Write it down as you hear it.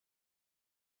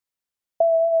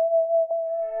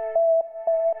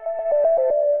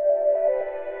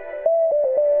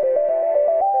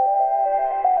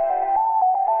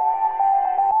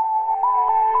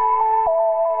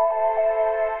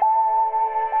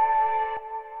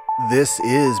This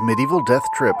is Medieval Death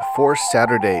Trip for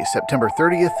Saturday, September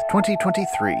 30th,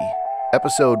 2023,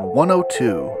 episode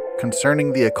 102,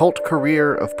 concerning the occult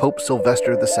career of Pope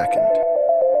Sylvester II.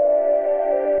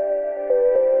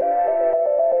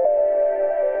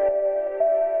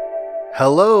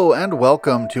 Hello and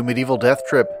welcome to Medieval Death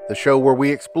Trip, the show where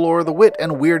we explore the wit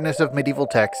and weirdness of medieval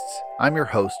texts. I'm your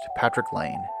host, Patrick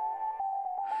Lane.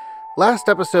 Last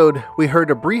episode, we heard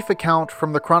a brief account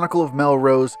from the Chronicle of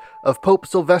Melrose of Pope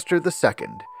Sylvester II,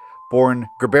 born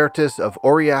Gerbertus of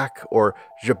Aurillac, or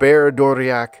Gerbert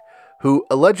d'Aurillac, who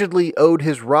allegedly owed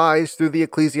his rise through the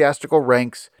ecclesiastical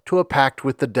ranks to a pact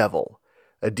with the devil,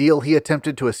 a deal he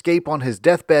attempted to escape on his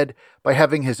deathbed by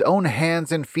having his own hands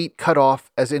and feet cut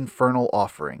off as infernal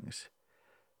offerings.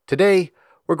 Today,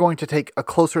 we're going to take a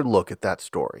closer look at that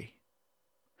story.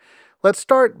 Let's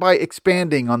start by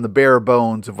expanding on the bare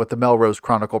bones of what the Melrose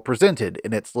Chronicle presented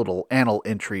in its little annal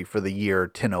entry for the year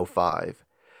 1005.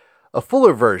 A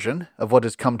fuller version of what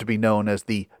has come to be known as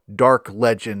the Dark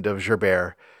Legend of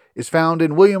Gerbert is found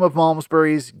in William of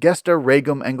Malmesbury's Gesta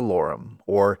Regum Anglorum,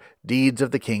 or Deeds of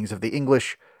the Kings of the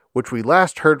English, which we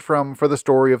last heard from for the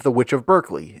story of the Witch of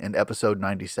Berkeley in episode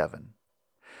 97.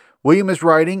 William is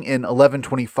writing in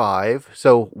 1125,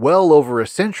 so well over a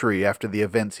century after the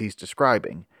events he's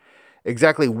describing.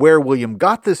 Exactly where William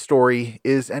got this story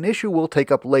is an issue we'll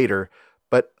take up later,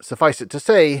 but suffice it to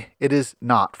say, it is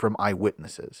not from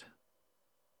eyewitnesses.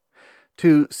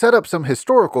 To set up some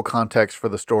historical context for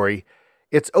the story,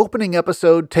 its opening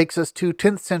episode takes us to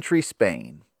 10th century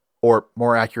Spain, or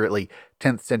more accurately,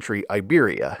 10th century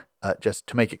Iberia. Just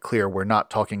to make it clear, we're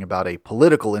not talking about a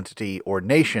political entity or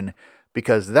nation,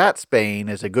 because that Spain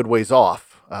is a good ways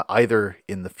off, either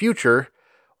in the future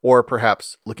or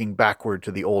perhaps looking backward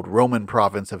to the old Roman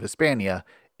province of Hispania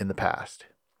in the past.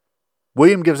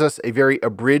 William gives us a very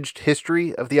abridged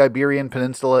history of the Iberian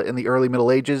Peninsula in the early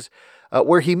Middle Ages,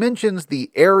 where he mentions the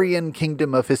Arian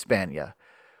kingdom of Hispania,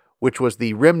 which was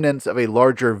the remnants of a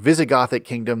larger Visigothic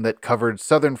kingdom that covered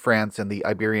southern France and the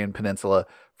Iberian Peninsula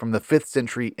from the 5th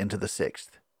century into the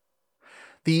 6th.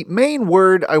 The main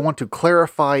word I want to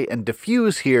clarify and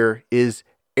diffuse here is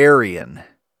Arian,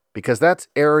 because that's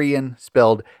Arian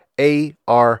spelled A-R-I-A-N,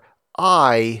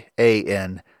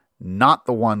 not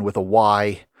the one with a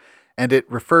Y, and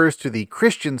it refers to the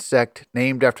Christian sect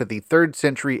named after the 3rd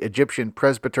century Egyptian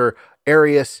presbyter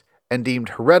Arius and deemed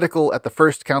heretical at the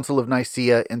First Council of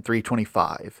Nicaea in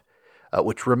 325,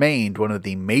 which remained one of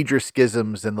the major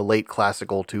schisms in the late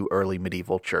classical to early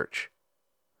medieval church.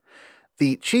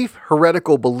 The chief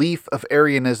heretical belief of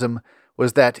Arianism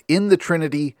was that in the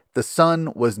Trinity, the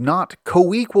Son was not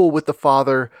co-equal with the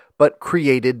Father, but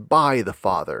created by the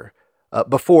Father,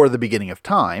 before the beginning of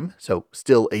time, so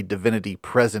still a divinity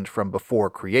present from before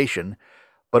creation,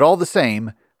 but all the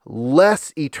same,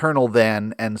 less eternal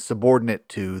than and subordinate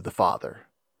to the Father.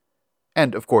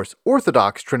 And, of course,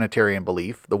 Orthodox Trinitarian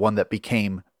belief, the one that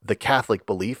became the Catholic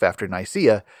belief after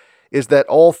Nicaea, is that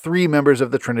all three members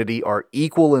of the Trinity are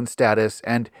equal in status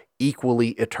and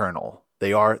equally eternal.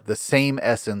 They are the same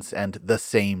essence and the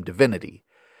same divinity.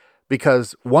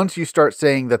 Because once you start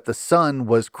saying that the Son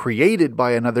was created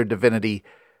by another divinity,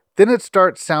 then it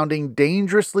starts sounding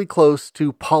dangerously close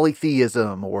to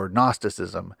polytheism or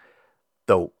Gnosticism,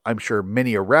 though I'm sure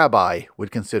many a rabbi would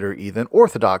consider even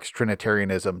Orthodox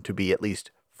Trinitarianism to be at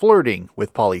least flirting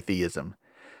with polytheism.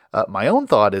 My own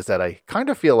thought is that I kind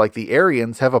of feel like the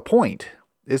Arians have a point.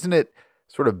 Isn't it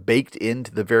sort of baked into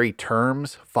the very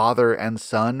terms, Father and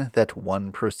Son, that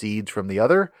one proceeds from the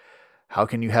other? How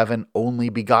can you have an only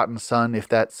begotten Son if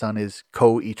that Son is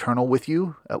co-eternal with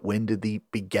you? When did the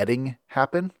begetting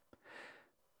happen?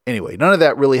 Anyway, none of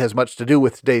that really has much to do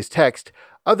with today's text,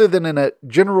 other than in a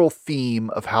general theme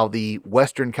of how the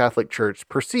Western Catholic Church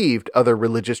perceived other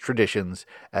religious traditions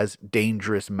as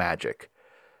dangerous magic.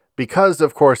 Because,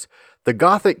 of course, the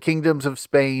Gothic kingdoms of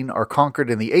Spain are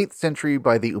conquered in the 8th century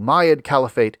by the Umayyad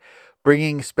Caliphate,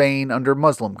 bringing Spain under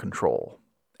Muslim control.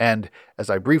 And, as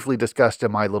I briefly discussed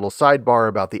in my little sidebar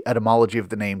about the etymology of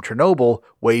the name Chernobyl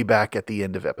way back at the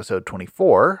end of episode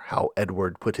 24, how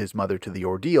Edward put his mother to the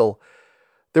ordeal,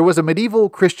 there was a medieval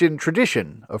Christian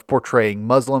tradition of portraying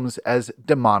Muslims as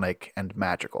demonic and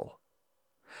magical.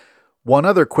 One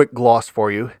other quick gloss for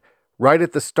you. Right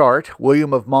at the start,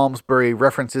 William of Malmesbury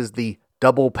references the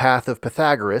double path of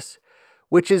Pythagoras,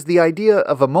 which is the idea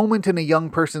of a moment in a young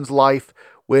person's life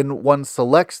when one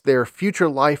selects their future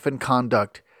life and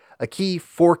conduct, a key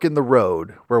fork in the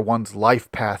road where one's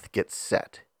life path gets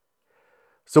set.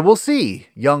 So we'll see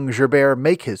young Gerbert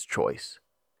make his choice.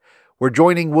 We're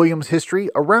joining William's history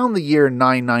around the year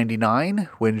 999,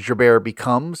 when Gerbert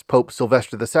becomes Pope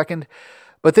Sylvester II,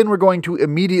 But then we're going to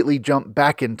immediately jump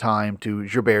back in time to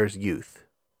Gerbert's youth.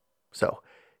 So,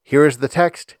 here is the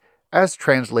text as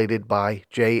translated by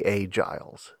J.A.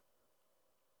 Giles.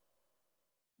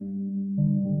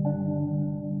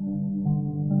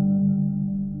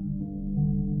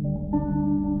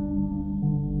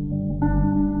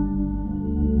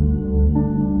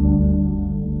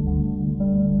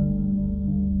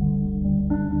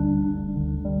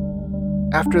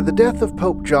 After the death of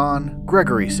Pope John,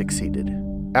 Gregory succeeded,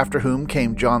 after whom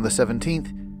came John the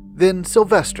 17th, then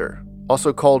Sylvester,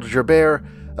 also called Gerbert,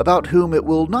 about whom it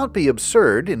will not be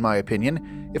absurd, in my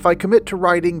opinion, if I commit to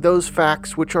writing those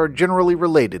facts which are generally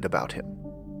related about him.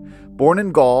 Born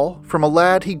in Gaul, from a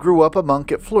lad he grew up a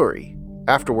monk at Fleury.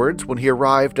 Afterwards, when he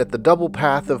arrived at the double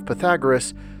path of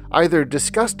Pythagoras, either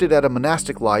disgusted at a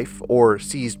monastic life or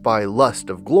seized by lust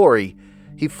of glory,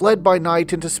 he fled by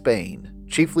night into Spain,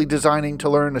 chiefly designing to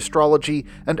learn astrology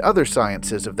and other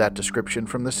sciences of that description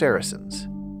from the Saracens.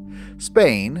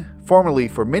 Spain, formerly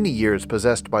for many years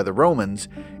possessed by the Romans,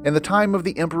 in the time of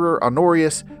the Emperor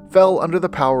Honorius, fell under the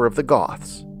power of the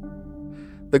Goths.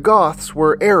 The Goths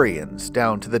were Arians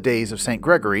down to the days of St.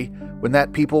 Gregory, when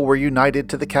that people were united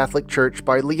to the Catholic Church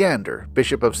by Leander,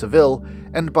 Bishop of Seville,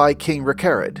 and by King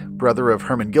Recared, brother of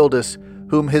Hermengildus,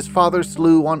 whom his father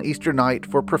slew on Easter night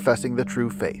for professing the true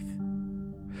faith.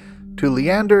 To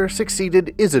Leander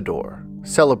succeeded Isidore,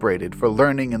 celebrated for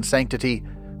learning and sanctity,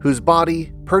 whose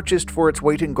body, purchased for its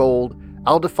weight in gold,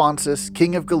 Aldefonsus,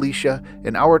 king of Galicia,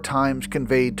 in our times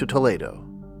conveyed to Toledo.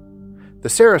 The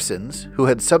Saracens, who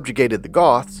had subjugated the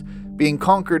Goths, being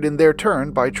conquered in their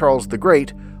turn by Charles the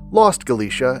Great, lost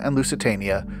Galicia and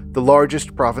Lusitania, the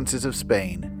largest provinces of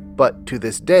Spain, but to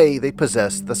this day they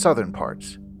possess the southern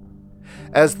parts.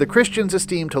 As the Christians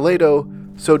esteem Toledo,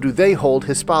 so do they hold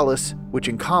Hispalis, which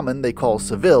in common they call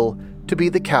Seville, to be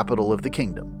the capital of the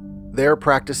kingdom, there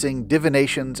practicing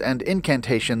divinations and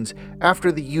incantations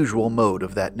after the usual mode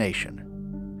of that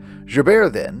nation.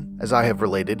 Gerbert then, as I have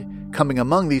related, coming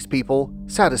among these people,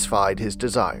 satisfied his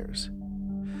desires.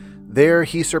 There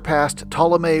he surpassed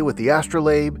Ptolemy with the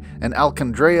astrolabe, and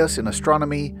Alcandreas in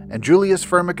astronomy, and Julius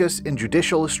Firmicus in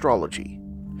judicial astrology.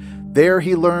 There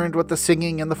he learned what the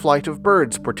singing and the flight of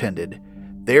birds portended.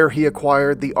 There he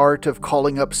acquired the art of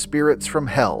calling up spirits from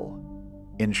hell.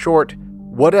 In short,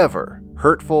 whatever,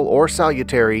 hurtful or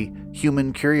salutary,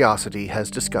 human curiosity has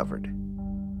discovered.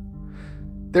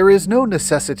 There is no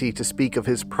necessity to speak of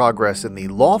his progress in the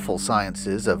lawful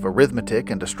sciences of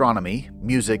arithmetic and astronomy,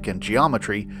 music and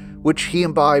geometry, which he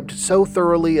imbibed so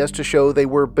thoroughly as to show they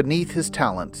were beneath his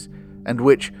talents, and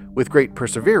which, with great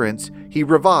perseverance, he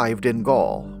revived in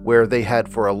Gaul, where they had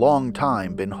for a long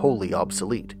time been wholly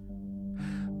obsolete.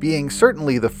 Being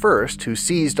certainly the first who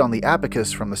seized on the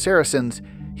abacus from the Saracens,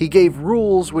 he gave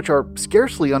rules which are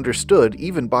scarcely understood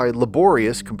even by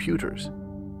laborious computers.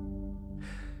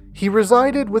 He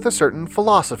resided with a certain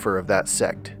philosopher of that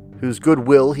sect, whose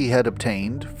goodwill he had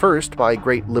obtained, first by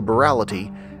great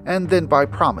liberality, and then by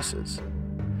promises.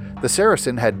 The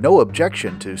Saracen had no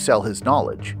objection to sell his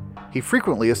knowledge. He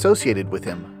frequently associated with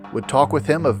him, would talk with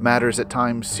him of matters at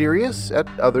times serious, at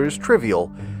others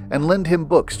trivial, and lend him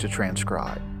books to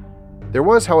transcribe. There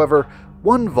was, however,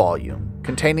 one volume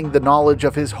containing the knowledge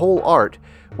of his whole art,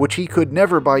 which he could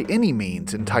never by any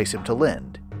means entice him to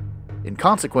lend. In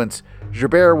consequence,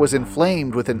 Gerbert was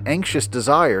inflamed with an anxious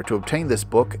desire to obtain this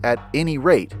book at any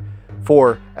rate,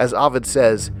 for, as Ovid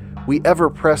says, we ever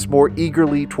press more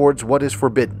eagerly towards what is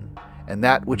forbidden, and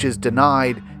that which is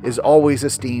denied is always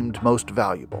esteemed most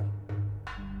valuable.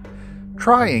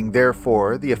 Trying,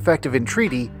 therefore, the effective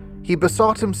entreaty, he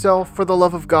besought himself for the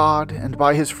love of God and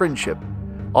by his friendship,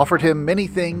 offered him many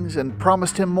things and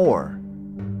promised him more.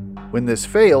 When this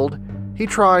failed, he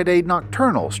tried a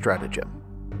nocturnal stratagem.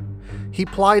 He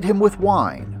plied him with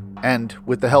wine, and,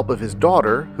 with the help of his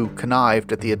daughter, who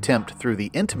connived at the attempt through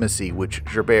the intimacy which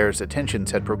Gerbert's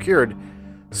attentions had procured,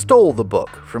 stole the book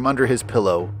from under his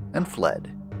pillow and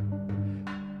fled.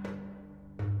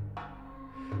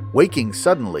 Waking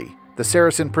suddenly, the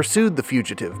Saracen pursued the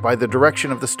fugitive by the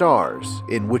direction of the stars,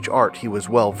 in which art he was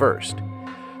well versed.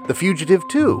 The fugitive,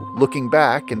 too, looking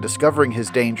back and discovering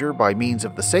his danger by means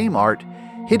of the same art,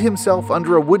 hid himself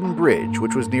under a wooden bridge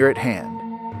which was near at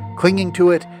hand, clinging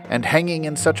to it and hanging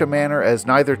in such a manner as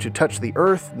neither to touch the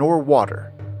earth nor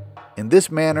water. In this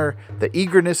manner, the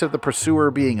eagerness of the pursuer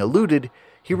being eluded,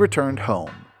 he returned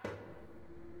home.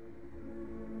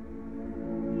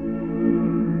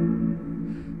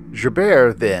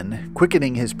 Gerbert, then,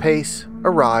 quickening his pace,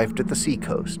 arrived at the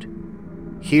sea-coast.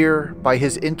 Here, by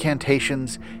his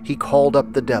incantations, he called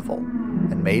up the devil,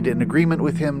 and made an agreement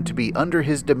with him to be under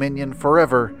his dominion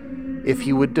forever, if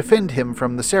he would defend him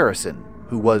from the Saracen,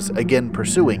 who was again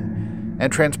pursuing,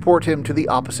 and transport him to the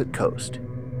opposite coast.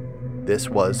 This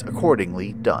was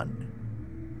accordingly done.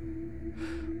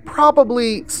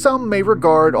 Probably some may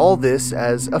regard all this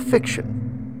as a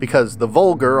fiction, because the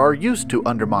vulgar are used to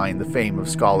undermine the fame of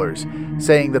scholars,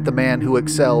 saying that the man who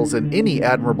excels in any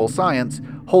admirable science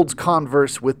holds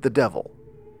converse with the devil.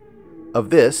 Of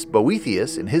this,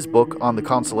 Boethius, in his book on the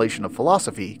Consolation of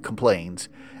Philosophy, complains,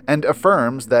 and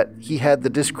affirms that he had the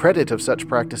discredit of such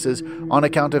practices on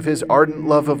account of his ardent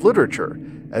love of literature,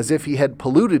 as if he had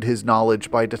polluted his knowledge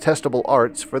by detestable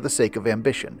arts for the sake of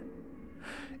ambition.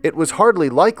 It was hardly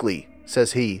likely,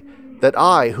 says he, that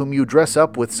I, whom you dress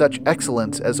up with such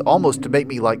excellence as almost to make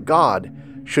me like God,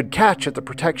 should catch at the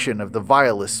protection of the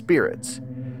vilest spirits.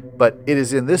 But it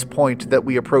is in this point that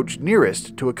we approach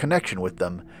nearest to a connection with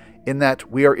them, in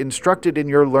that we are instructed in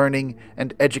your learning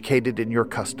and educated in your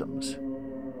customs.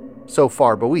 So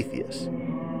far Boethius.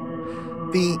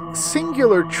 The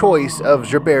singular choice of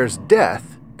Gerbert's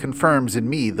death confirms in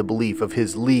me the belief of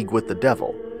his league with the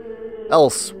devil.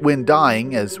 Else, when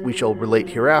dying, as we shall relate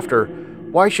hereafter,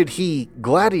 why should he,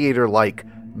 gladiator-like,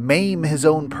 maim his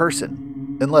own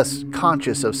person, unless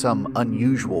conscious of some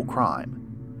unusual crime?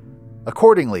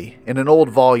 Accordingly, in an old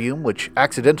volume which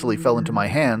accidentally fell into my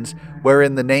hands,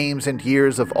 wherein the names and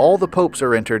years of all the popes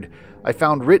are entered, I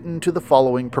found written to the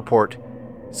following purport: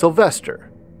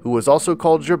 Sylvester, who was also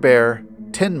called Gerbert,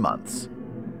 10 months.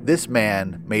 This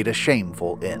man made a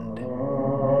shameful end.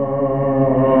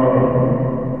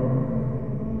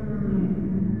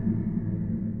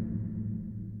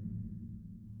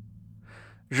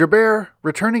 Gerbert,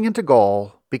 returning into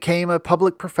Gaul, became a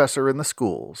public professor in the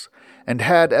schools, and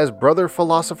had as brother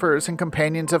philosophers and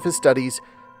companions of his studies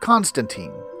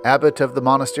Constantine, abbot of the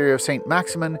monastery of St.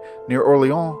 Maximin near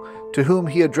Orleans, to whom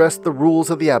he addressed the rules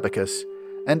of the abacus,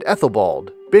 and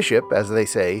Ethelbald, bishop, as they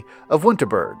say, of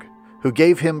Winterberg, who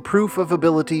gave him proof of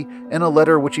ability in a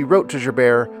letter which he wrote to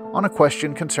Gerbert on a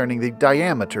question concerning the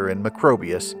diameter in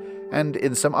Macrobius, and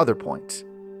in some other points.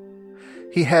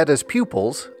 He had as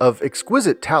pupils, of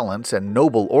exquisite talents and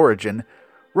noble origin,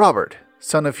 Robert,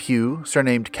 son of Hugh,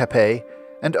 surnamed Capet,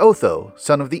 and Otho,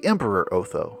 son of the Emperor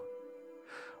Otho.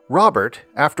 Robert,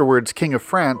 afterwards King of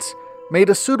France, made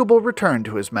a suitable return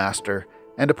to his master,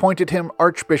 and appointed him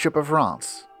Archbishop of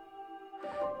Reims.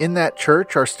 In that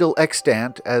church are still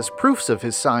extant, as proofs of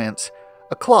his science,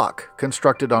 a clock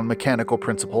constructed on mechanical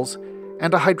principles,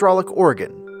 and a hydraulic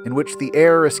organ, in which the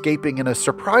air escaping in a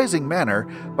surprising manner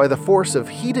by the force of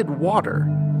heated water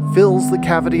fills the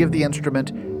cavity of the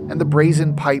instrument, and the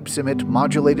brazen pipes emit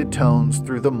modulated tones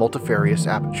through the multifarious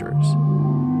apertures.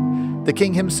 The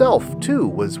king himself, too,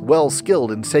 was well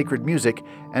skilled in sacred music,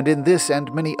 and in this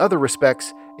and many other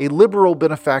respects a liberal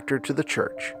benefactor to the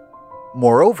church.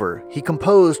 Moreover, he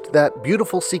composed that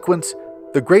beautiful sequence,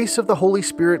 "The grace of the Holy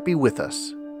Spirit be with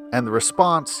us," and the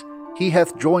response, "He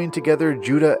hath joined together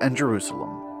Judah and Jerusalem,"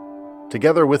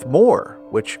 together with more,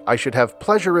 which I should have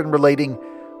pleasure in relating,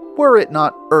 were it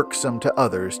not irksome to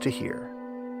others to hear.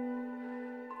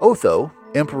 Otho,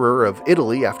 Emperor of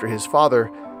Italy after his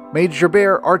father, made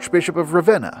Gerbert Archbishop of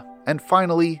Ravenna, and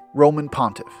finally Roman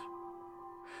Pontiff.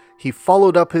 He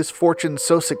followed up his fortune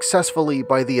so successfully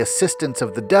by the assistance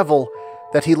of the devil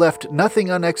that he left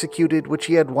nothing unexecuted which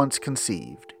he had once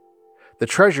conceived. The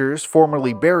treasures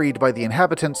formerly buried by the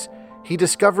inhabitants he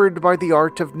discovered by the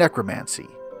art of necromancy,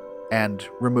 and,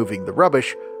 removing the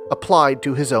rubbish, applied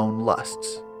to his own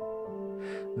lusts.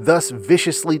 Thus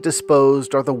viciously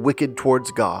disposed are the wicked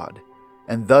towards God,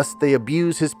 and thus they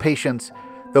abuse his patience,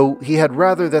 though he had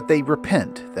rather that they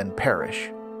repent than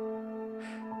perish.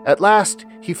 At last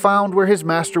he found where his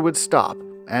master would stop,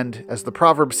 and, as the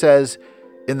proverb says,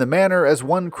 in the manner as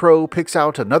one crow picks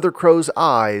out another crow's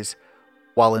eyes,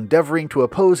 while endeavoring to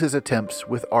oppose his attempts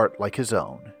with art like his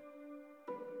own.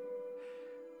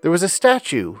 There was a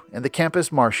statue in the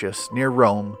Campus Martius near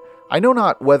Rome, I know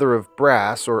not whether of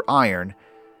brass or iron,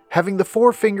 having the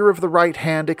forefinger of the right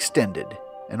hand extended,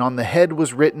 and on the head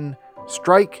was written,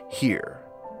 "Strike here."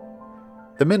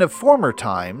 The men of former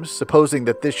times, supposing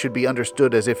that this should be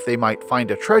understood as if they might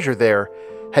find a treasure there,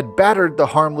 had battered the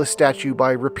harmless statue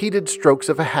by repeated strokes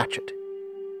of a hatchet.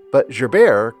 But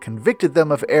Gerbert convicted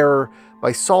them of error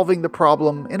by solving the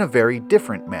problem in a very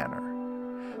different manner.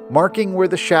 Marking where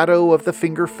the shadow of the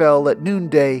finger fell at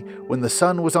noonday when the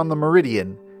sun was on the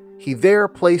meridian, he there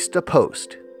placed a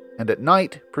post, and at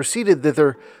night proceeded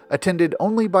thither, attended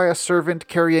only by a servant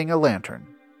carrying a lantern.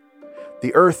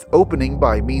 The earth opening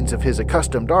by means of his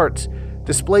accustomed arts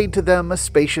displayed to them a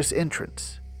spacious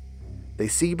entrance. They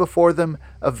see before them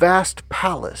a vast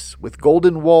palace with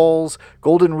golden walls,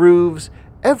 golden roofs,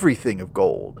 everything of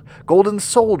gold, golden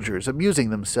soldiers amusing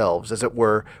themselves, as it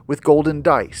were, with golden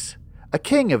dice, a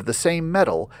king of the same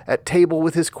metal at table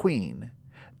with his queen,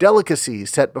 delicacies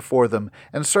set before them,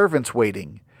 and servants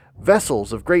waiting,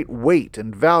 vessels of great weight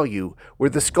and value, where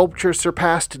the sculpture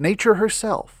surpassed nature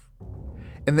herself.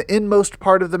 In the inmost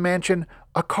part of the mansion,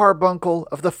 a carbuncle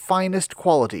of the finest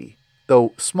quality,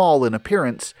 though small in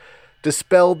appearance,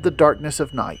 dispelled the darkness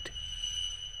of night.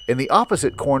 In the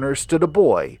opposite corner stood a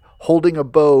boy, holding a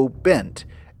bow bent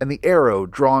and the arrow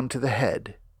drawn to the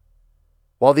head.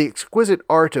 While the exquisite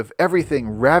art of everything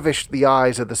ravished the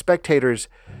eyes of the spectators,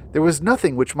 there was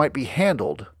nothing which might be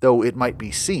handled, though it might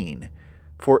be seen,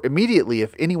 for immediately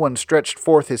if anyone stretched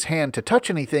forth his hand to touch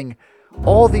anything,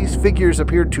 all these figures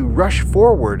appeared to rush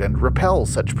forward and repel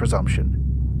such presumption.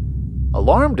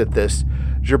 Alarmed at this,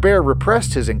 Gerbert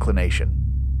repressed his inclination,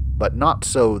 but not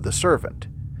so the servant.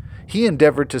 He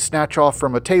endeavored to snatch off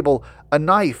from a table a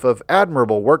knife of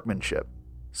admirable workmanship,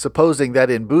 supposing that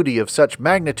in booty of such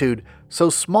magnitude, so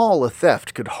small a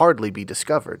theft could hardly be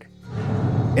discovered.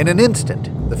 In an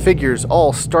instant, the figures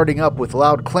all starting up with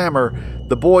loud clamor,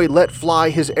 the boy let fly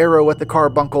his arrow at the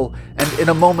carbuncle, and in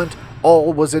a moment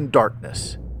all was in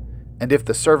darkness. And if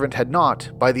the servant had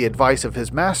not, by the advice of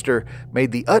his master,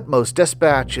 made the utmost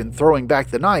despatch in throwing back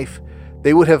the knife,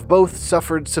 they would have both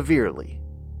suffered severely.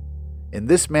 In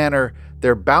this manner,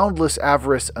 their boundless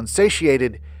avarice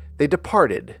unsatiated, they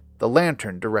departed, the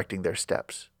lantern directing their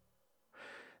steps.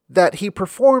 That he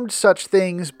performed such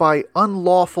things by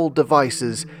unlawful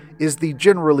devices is the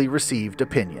generally received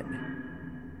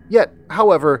opinion. Yet,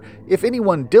 however, if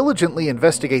anyone diligently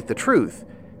investigate the truth,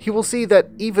 he will see that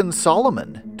even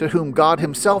Solomon, to whom God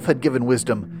himself had given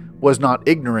wisdom, was not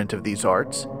ignorant of these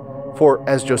arts, for,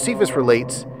 as Josephus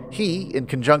relates, he, in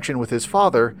conjunction with his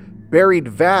father, buried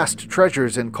vast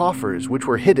treasures in coffers which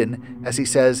were hidden, as he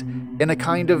says, in a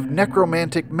kind of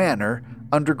necromantic manner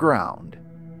underground.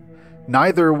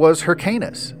 Neither was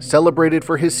Hyrcanus, celebrated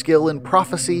for his skill in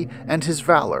prophecy and his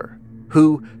valor,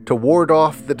 who, to ward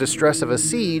off the distress of a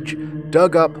siege,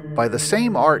 dug up, by the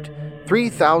same art,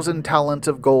 3,000 talents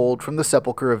of gold from the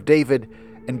sepulchre of David,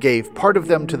 and gave part of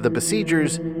them to the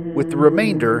besiegers, with the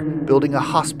remainder building a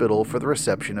hospital for the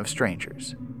reception of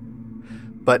strangers.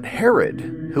 But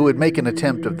Herod, who would make an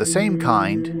attempt of the same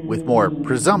kind, with more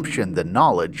presumption than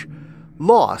knowledge,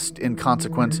 lost, in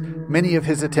consequence, many of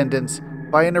his attendants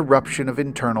by an eruption of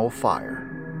internal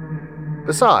fire.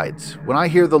 Besides, when I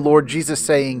hear the Lord Jesus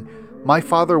saying, "My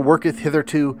Father worketh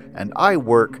hitherto, and I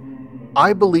work,"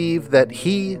 I believe that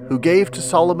he who gave to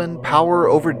Solomon power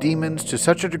over demons to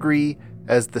such a degree,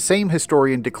 as the same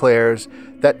historian declares,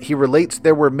 that he relates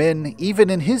there were men even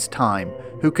in his time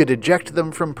who could eject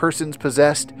them from persons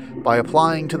possessed by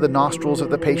applying to the nostrils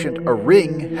of the patient a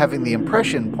ring having the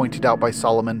impression pointed out by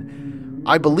Solomon,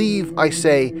 I believe, I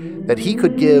say, that he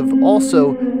could give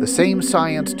also the same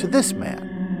science to this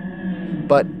man.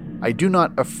 But I do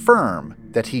not affirm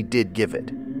that he did give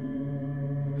it.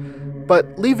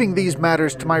 But leaving these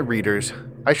matters to my readers,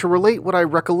 I shall relate what I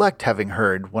recollect having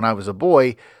heard, when I was a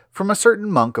boy, from a certain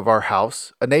monk of our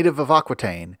house, a native of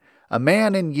Aquitaine, a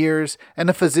man in years and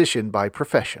a physician by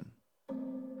profession.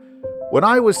 "When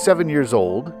I was 7 years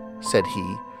old," said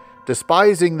he,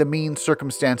 "despising the mean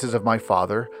circumstances of my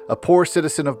father, a poor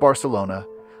citizen of Barcelona,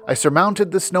 I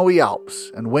surmounted the snowy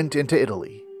Alps and went into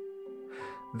Italy.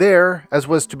 There, as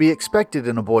was to be expected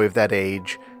in a boy of that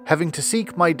age, having to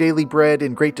seek my daily bread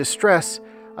in great distress,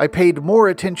 I paid more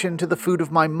attention to the food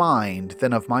of my mind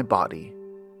than of my body.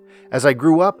 As I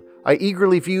grew up, I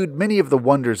eagerly viewed many of the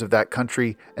wonders of that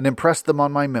country and impressed them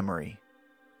on my memory.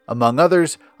 Among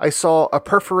others, I saw a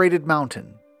perforated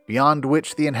mountain, beyond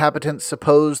which the inhabitants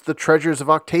supposed the treasures of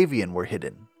Octavian were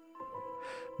hidden.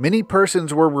 Many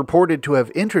persons were reported to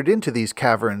have entered into these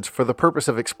caverns for the purpose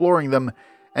of exploring them,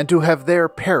 and to have there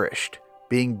perished,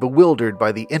 being bewildered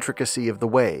by the intricacy of the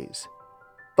ways.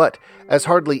 But, as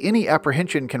hardly any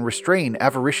apprehension can restrain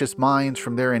avaricious minds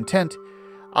from their intent,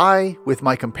 I, with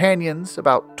my companions,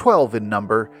 about 12 in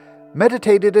number,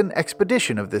 meditated an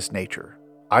expedition of this nature,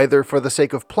 either for the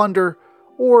sake of plunder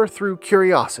or through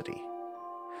curiosity.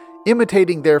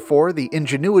 Imitating, therefore, the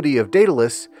ingenuity of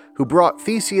Daedalus, who brought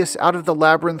Theseus out of the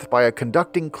labyrinth by a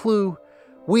conducting clue,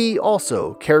 we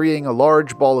also, carrying a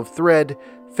large ball of thread,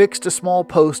 fixed a small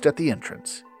post at the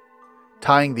entrance.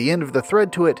 Tying the end of the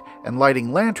thread to it and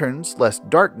lighting lanterns, lest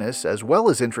darkness as well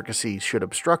as intricacies should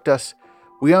obstruct us,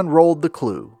 we unrolled the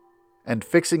clue, and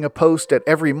fixing a post at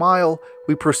every mile,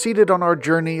 we proceeded on our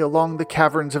journey along the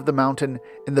caverns of the mountain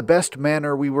in the best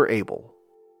manner we were able.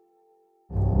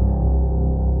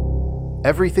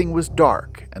 Everything was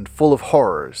dark and full of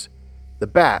horrors, The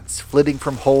bats, flitting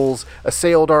from holes,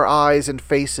 assailed our eyes and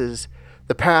faces.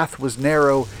 The path was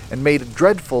narrow and made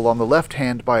dreadful on the left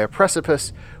hand by a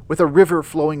precipice with a river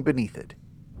flowing beneath it.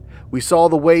 We saw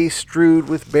the way strewed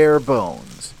with bare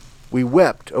bones. We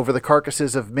wept over the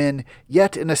carcasses of men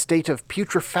yet in a state of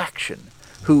putrefaction,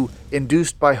 who,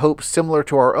 induced by hopes similar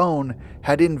to our own,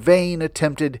 had in vain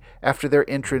attempted, after their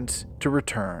entrance, to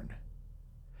return.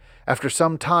 After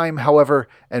some time, however,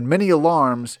 and many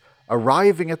alarms,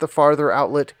 arriving at the farther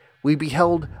outlet, we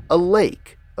beheld a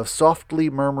lake of softly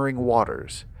murmuring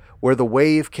waters, where the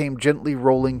wave came gently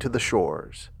rolling to the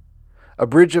shores. A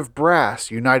bridge of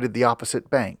brass united the opposite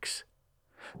banks.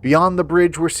 Beyond the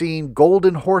bridge were seen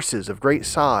golden horses of great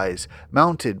size,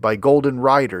 mounted by golden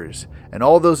riders, and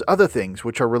all those other things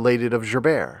which are related of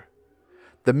Gerbert.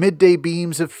 The midday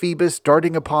beams of Phoebus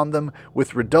darting upon them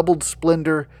with redoubled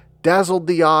splendor dazzled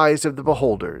the eyes of the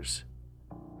beholders.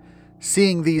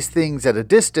 Seeing these things at a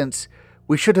distance,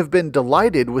 we should have been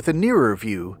delighted with a nearer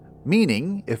view,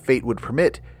 meaning, if fate would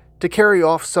permit, to carry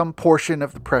off some portion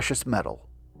of the precious metal.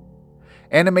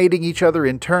 Animating each other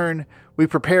in turn, we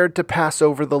prepared to pass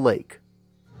over the lake.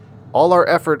 All our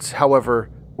efforts,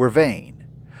 however, were vain,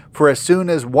 for as soon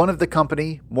as one of the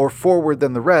company, more forward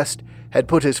than the rest, had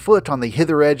put his foot on the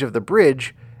hither edge of the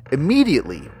bridge,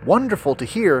 immediately, wonderful to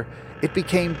hear, it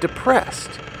became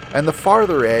depressed, and the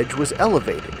farther edge was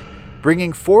elevated,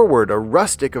 bringing forward a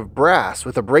rustic of brass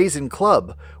with a brazen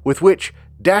club, with which,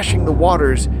 dashing the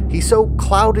waters, he so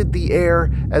clouded the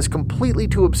air as completely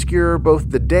to obscure both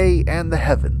the day and the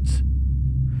heavens.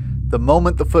 The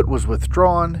moment the foot was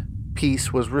withdrawn,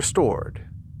 peace was restored.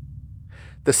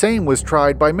 The same was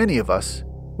tried by many of us,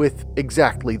 with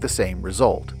exactly the same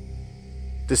result.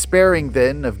 Despairing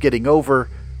then of getting over,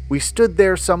 we stood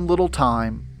there some little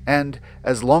time, and,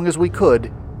 as long as we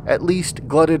could, at least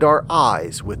glutted our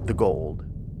eyes with the gold.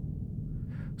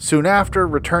 Soon after,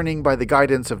 returning by the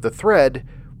guidance of the thread,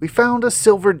 we found a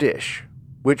silver dish,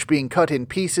 which, being cut in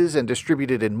pieces and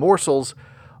distributed in morsels,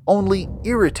 only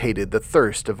irritated the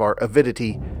thirst of our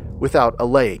avidity without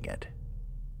allaying it.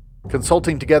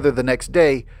 Consulting together the next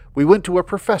day, we went to a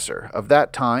professor of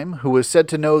that time who was said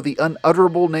to know the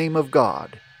unutterable name of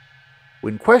God.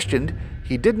 When questioned,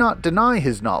 he did not deny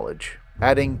his knowledge,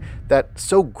 adding that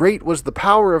so great was the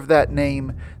power of that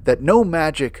name that no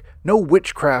magic, no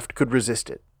witchcraft could resist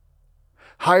it.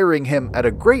 Hiring him at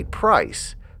a great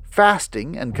price,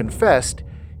 fasting and confessed,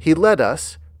 he led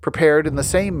us, prepared in the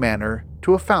same manner,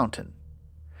 to a fountain.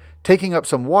 Taking up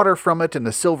some water from it in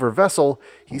a silver vessel,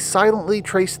 he silently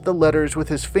traced the letters with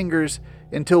his fingers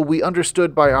until we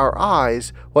understood by our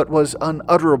eyes what was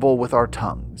unutterable with our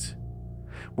tongues.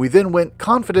 We then went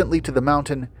confidently to the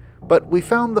mountain, but we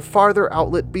found the farther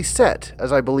outlet beset,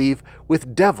 as I believe,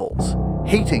 with devils,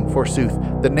 hating, forsooth,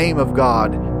 the name of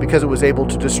God because it was able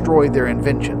to destroy their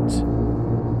inventions.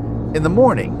 In the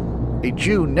morning, a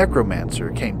Jew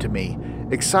necromancer came to me,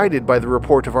 excited by the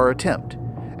report of our attempt,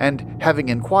 and, having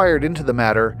inquired into the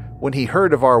matter, when he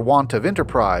heard of our want of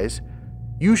enterprise,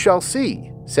 "You shall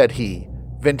see," said he,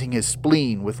 venting his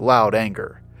spleen with loud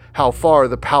anger, "how far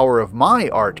the power of my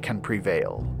art can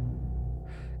prevail."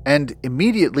 And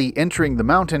immediately entering the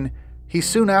mountain, he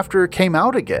soon after came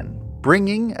out again,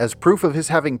 bringing, as proof of his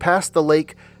having passed the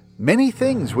lake, many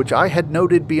things which I had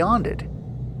noted beyond it.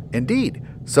 Indeed,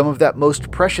 some of that most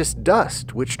precious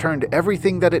dust which turned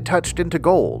everything that it touched into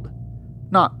gold.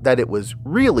 Not that it was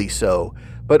really so,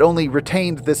 but only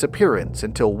retained this appearance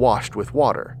until washed with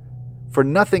water. For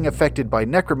nothing affected by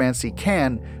necromancy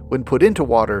can, when put into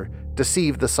water,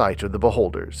 deceive the sight of the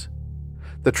beholders.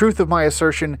 The truth of my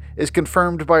assertion is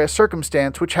confirmed by a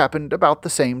circumstance which happened about the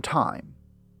same time.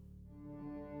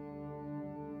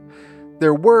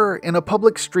 There were, in a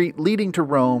public street leading to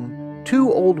Rome,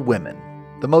 2 old women,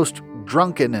 the most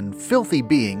drunken and filthy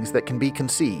beings that can be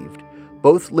conceived,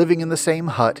 both living in the same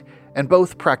hut and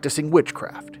both practicing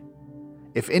witchcraft.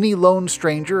 If any lone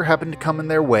stranger happened to come in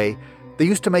their way, they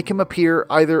used to make him appear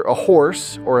either a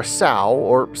horse or a sow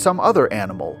or some other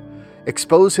animal,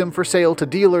 expose him for sale to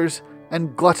dealers,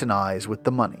 and gluttonize with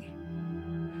the money.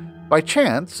 By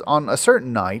chance, on a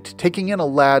certain night, taking in a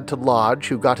lad to lodge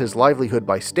who got his livelihood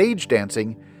by stage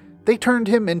dancing, they turned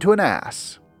him into an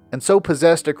ass, and so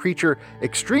possessed a creature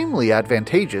extremely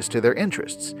advantageous to their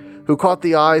interests, who caught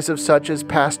the eyes of such as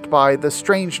passed by the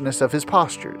strangeness of his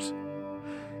postures.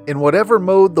 In whatever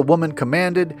mode the woman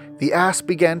commanded, the ass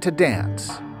began to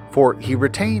dance, for he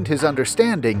retained his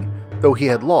understanding, though he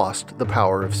had lost the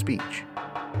power of speech.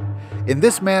 In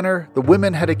this manner, the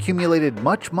women had accumulated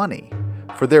much money,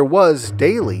 for there was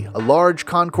daily a large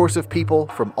concourse of people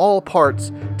from all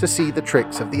parts to see the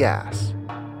tricks of the ass.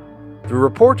 The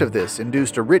report of this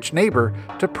induced a rich neighbor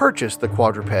to purchase the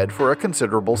quadruped for a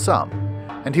considerable sum,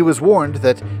 and he was warned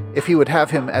that if he would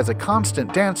have him as a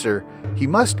constant dancer, he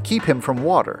must keep him from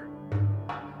water.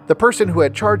 The person who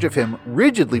had charge of him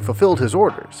rigidly fulfilled his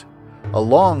orders. A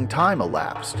long time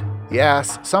elapsed. The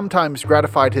ass sometimes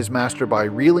gratified his master by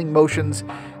reeling motions,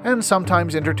 and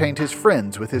sometimes entertained his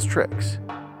friends with his tricks.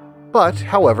 But,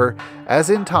 however, as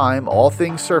in time all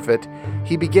things surfeit,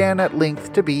 he began at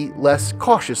length to be less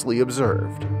cautiously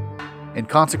observed. In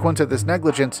consequence of this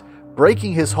negligence,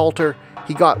 breaking his halter,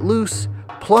 he got loose,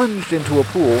 plunged into a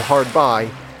pool hard by,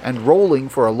 and rolling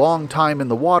for a long time in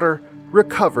the water,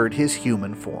 recovered his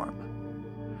human form.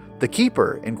 The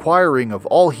keeper, inquiring of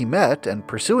all he met and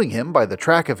pursuing him by the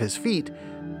track of his feet,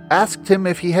 asked him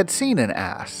if he had seen an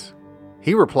ass.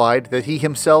 He replied that he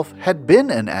himself had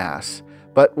been an ass,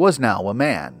 but was now a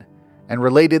man, and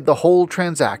related the whole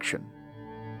transaction.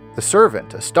 The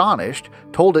servant, astonished,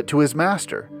 told it to his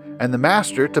master, and the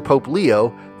master to Pope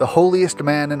Leo, the holiest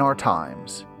man in our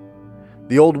times.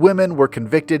 The old women were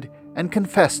convicted and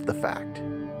confessed the fact.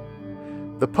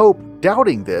 The Pope,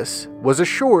 doubting this, was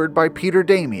assured by Peter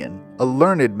Damian, a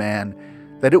learned man,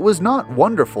 that it was not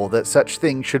wonderful that such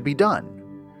things should be done.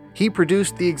 He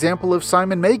produced the example of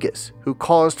Simon Magus, who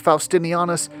caused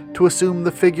Faustinianus to assume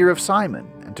the figure of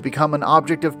Simon and to become an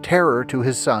object of terror to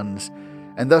his sons,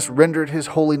 and thus rendered his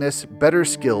holiness better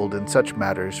skilled in such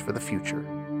matters for the future.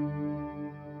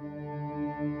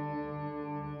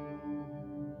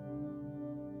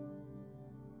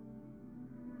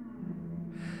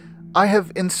 I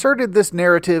have inserted this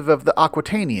narrative of the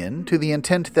Aquitanian to the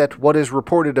intent that what is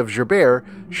reported of Gerbert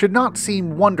should not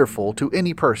seem wonderful to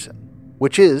any person,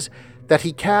 which is, that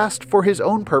he cast for his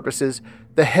own purposes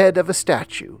the head of a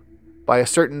statue, by a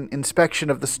certain inspection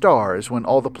of the stars when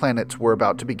all the planets were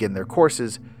about to begin their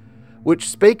courses, which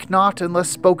spake not unless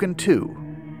spoken to,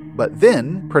 but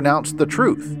then pronounced the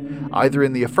truth, either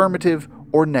in the affirmative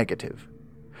or negative.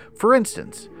 For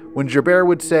instance, when Gerbert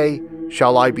would say,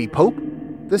 "Shall I be Pope?"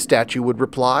 the statue would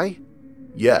reply,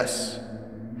 "Yes."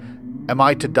 "Am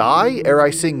I to die ere I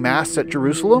sing Mass at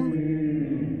Jerusalem?"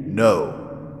 "No."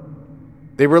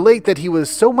 They relate that he was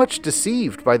so much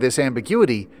deceived by this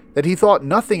ambiguity that he thought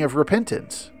nothing of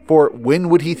repentance, for when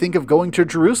would he think of going to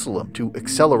Jerusalem to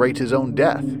accelerate his own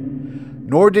death?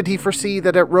 Nor did he foresee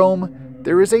that at Rome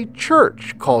there is a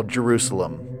church called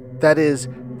Jerusalem, that is,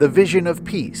 the vision of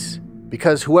peace,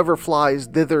 because whoever flies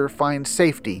thither finds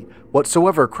safety,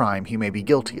 whatsoever crime he may be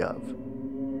guilty of.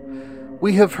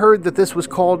 We have heard that this was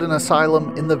called an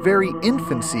asylum in the very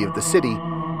infancy of the city,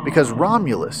 because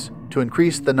Romulus, to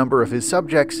increase the number of his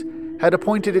subjects, had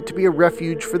appointed it to be a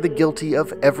refuge for the guilty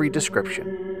of every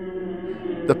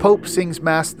description. The Pope sings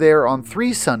Mass there on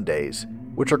 3 Sundays,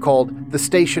 which are called the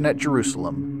Station at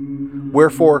Jerusalem.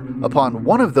 Wherefore, upon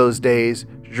one of those days,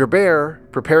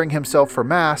 Gerbert, preparing himself for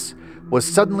Mass, was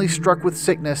suddenly struck with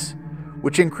sickness,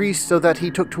 which increased so that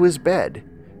he took to his bed,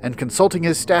 and consulting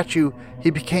his statue, he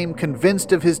became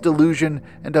convinced of his delusion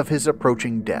and of his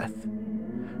approaching death.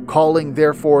 Calling,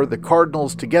 therefore, the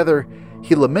cardinals together,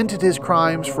 he lamented his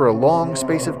crimes for a long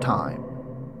space of time.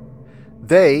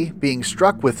 They, being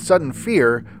struck with sudden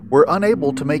fear, were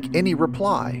unable to make any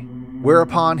reply,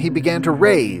 whereupon he began to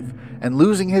rave, and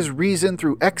losing his reason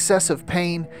through excess of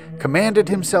pain, commanded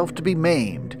himself to be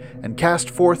maimed, and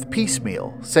cast forth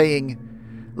piecemeal, saying,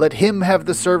 "Let him have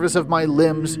the service of my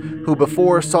limbs who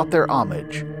before sought their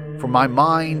homage, for my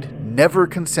mind never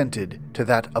consented to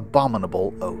that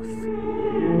abominable oath."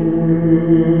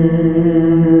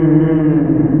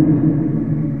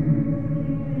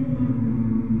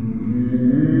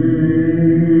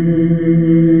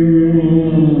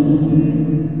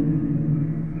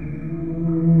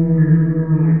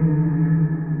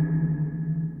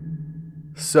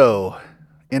 So,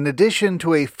 in addition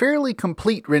to a fairly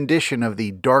complete rendition of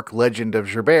the dark legend of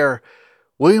Gerbert,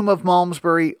 William of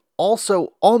Malmesbury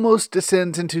also almost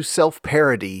descends into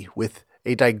self-parody with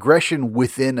a digression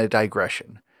within a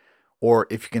digression. Or,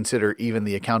 if you consider even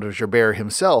the account of Gerbert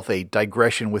himself a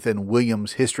digression within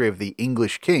William's History of the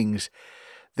English Kings,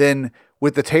 then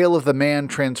with the tale of the man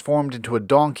transformed into a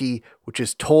donkey, which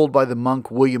is told by the monk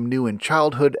William knew in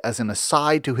childhood as an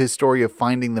aside to his story of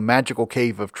finding the magical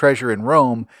cave of treasure in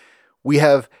Rome, we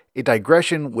have a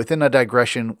digression within a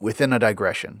digression within a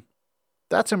digression.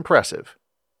 That's impressive.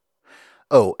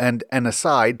 Oh, and an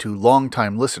aside to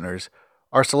longtime listeners,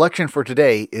 our selection for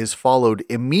today is followed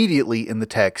immediately in the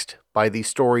text by the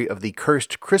story of the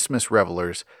cursed Christmas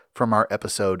revelers from our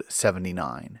episode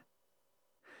 79.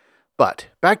 But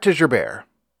back to Gerbert.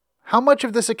 How much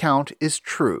of this account is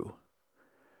true?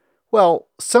 Well,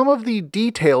 some of the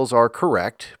details are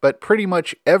correct, but pretty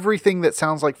much everything that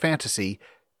sounds like fantasy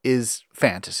is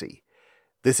fantasy.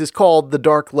 This is called the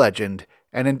Dark Legend,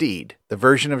 and indeed, the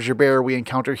version of Gerbert we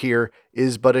encounter here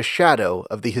is but a shadow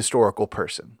of the historical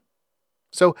person.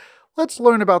 So, let's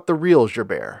learn about the real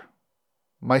Gerbert.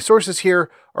 My sources here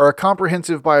are a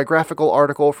comprehensive biographical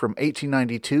article from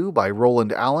 1892 by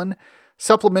Roland Allen,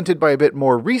 supplemented by a bit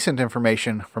more recent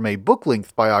information from a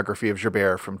book-length biography of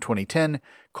Gerbert from 2010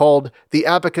 called The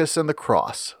Abacus and the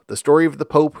Cross, the story of the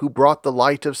Pope who brought the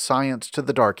light of science to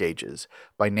the Dark Ages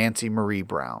by Nancy Marie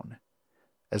Brown.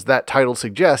 As that title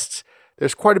suggests,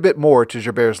 there's quite a bit more to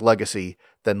Gerbert's legacy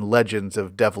than legends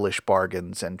of devilish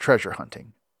bargains and treasure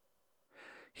hunting.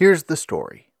 Here's the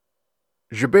story.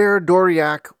 Gerbert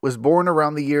d'Aurillac was born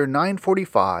around the year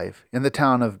 945 in the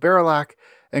town of Barillac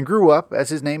and grew up, as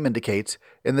his name indicates,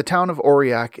 in the town of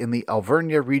Aurillac in the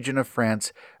Auvergne region of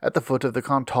France at the foot of the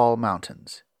Cantal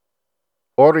Mountains.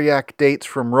 Aurillac dates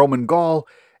from Roman Gaul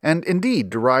and indeed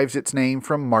derives its name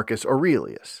from Marcus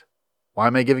Aurelius. Why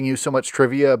am I giving you so much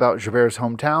trivia about Gerbert's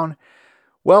hometown?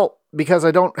 Well, because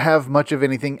I don't have much of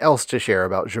anything else to share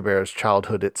about Gerbert's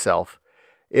childhood itself.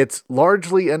 It's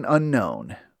largely an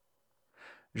unknown.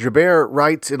 Gerbert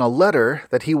writes in a letter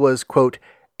that he was, quote,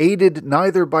 aided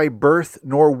neither by birth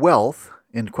nor wealth,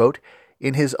 end quote,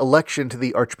 in his election to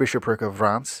the Archbishopric of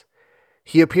Reims.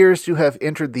 He appears to have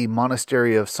entered the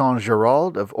monastery of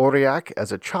Saint-Gérald of Aurillac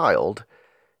as a child.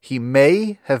 He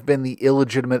may have been the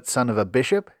illegitimate son of a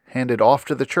bishop, handed off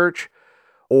to the church,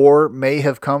 or may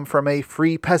have come from a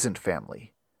free peasant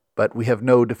family, but we have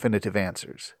no definitive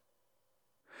answers.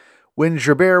 When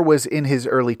Gerbert was in his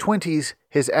early 20s,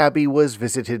 his abbey was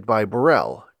visited by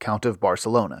Borel, Count of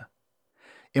Barcelona.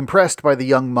 Impressed by the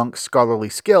young monk's scholarly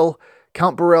skill,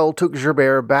 Count Borel took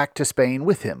Gerbert back to Spain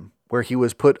with him, where he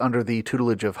was put under the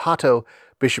tutelage of Hatto,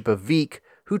 Bishop of Vic,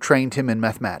 who trained him in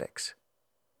mathematics.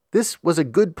 This was a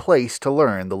good place to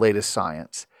learn the latest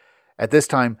science. At this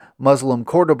time, Muslim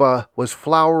Córdoba was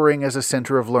flowering as a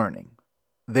center of learning.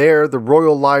 There, the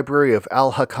royal library of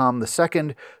Al-Hakam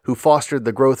II, who fostered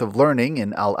the growth of learning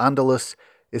in Al-Andalus,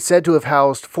 is said to have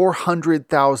housed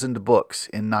 400,000 books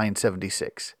in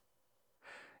 976.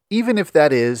 Even if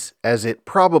that is, as it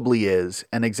probably is,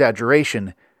 an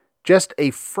exaggeration, just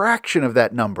a fraction of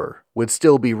that number would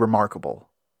still be remarkable.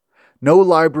 No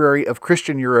library of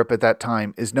Christian Europe at that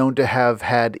time is known to have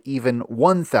had even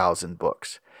 1,000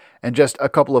 books, and just a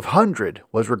couple of hundred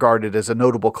was regarded as a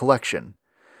notable collection.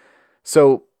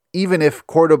 So, even if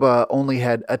Córdoba only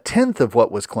had a tenth of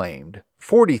what was claimed,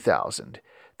 40,000,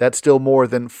 that's still more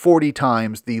than 40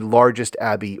 times the largest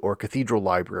abbey or cathedral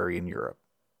library in Europe.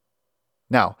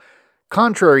 Now,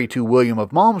 contrary to William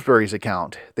of Malmesbury's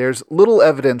account, there's little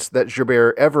evidence that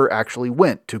Gerbert ever actually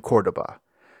went to Córdoba.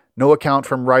 No account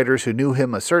from writers who knew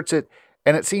him asserts it,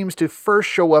 and it seems to first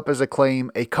show up as a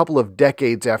claim a couple of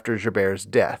decades after Gerbert's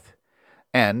death.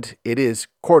 And it is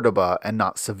Córdoba and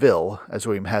not Seville, as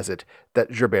William has it,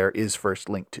 that Gerbert is first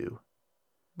linked to.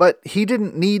 But he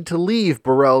didn't need to leave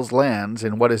Borel's lands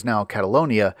in what is now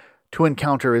Catalonia to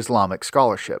encounter Islamic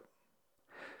scholarship.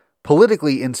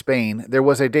 Politically in Spain, there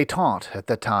was a détente at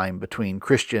that time between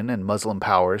Christian and Muslim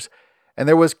powers, and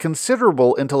there was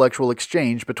considerable intellectual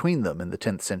exchange between them in the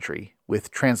 10th century,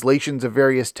 with translations of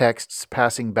various texts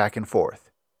passing back and forth.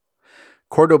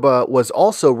 Córdoba was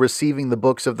also receiving the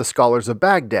books of the scholars of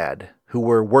Baghdad, who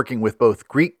were working with both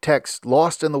Greek texts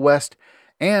lost in the West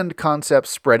and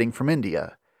concepts spreading from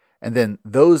India, and then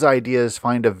those ideas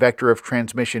find a vector of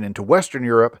transmission into Western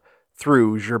Europe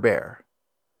through Gerbert.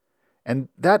 And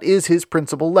that is his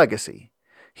principal legacy.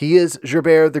 He is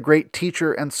Gerbert the great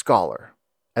teacher and scholar,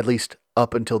 at least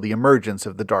up until the emergence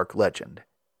of the Dark Legend.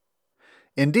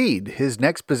 Indeed, his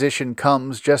next position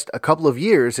comes just a couple of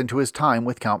years into his time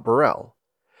with Count Borel.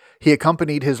 He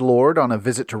accompanied his lord on a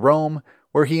visit to Rome,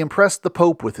 where he impressed the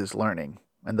Pope with his learning,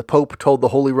 and the Pope told the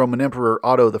Holy Roman Emperor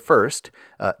Otto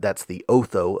I, that's the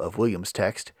Otho of William's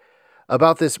text,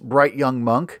 about this bright young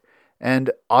monk,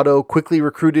 and Otto quickly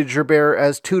recruited Gerbert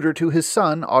as tutor to his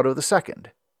son, Otto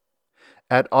II.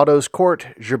 At Otto's court,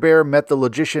 Gerbert met the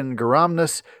logician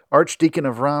Geramnus, Archdeacon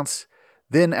of Reims,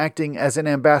 then acting as an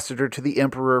ambassador to the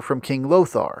emperor from King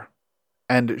Lothar,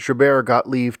 and Gerbert got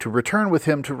leave to return with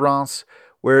him to Reims,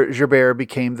 where Gerbert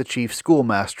became the chief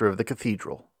schoolmaster of the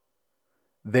cathedral.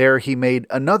 There he made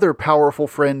another powerful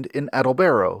friend in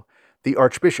Adalbero, the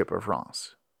Archbishop of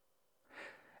Reims.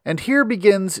 And here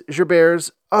begins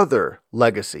Gerbert's other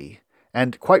legacy,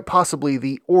 and quite possibly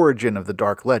the origin of the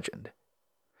Dark Legend.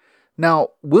 Now,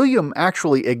 William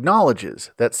actually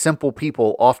acknowledges that simple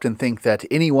people often think that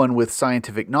anyone with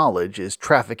scientific knowledge is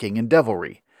trafficking in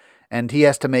devilry, and he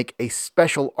has to make a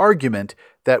special argument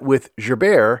that with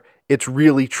Gerbert, it's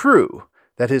really true,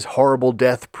 that his horrible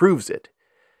death proves it.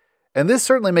 And this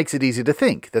certainly makes it easy to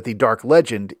think that the dark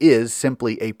legend is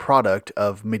simply a product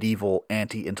of medieval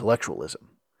anti-intellectualism.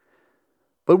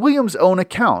 But William's own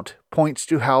account points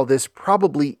to how this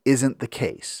probably isn't the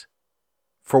case.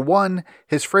 For one,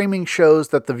 his framing shows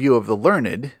that the view of the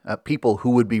learned, people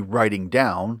who would be writing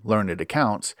down learned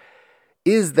accounts,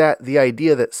 is that the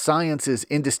idea that science is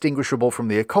indistinguishable from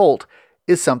the occult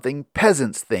is something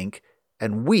peasants think,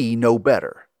 and we know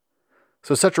better.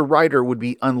 So such a writer would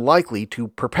be unlikely to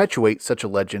perpetuate such a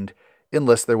legend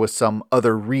unless there was some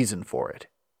other reason for it.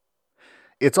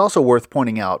 It's also worth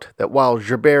pointing out that while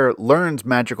Gerbert learns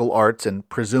magical arts and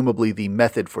presumably the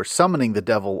method for summoning the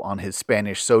devil on his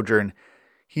Spanish sojourn,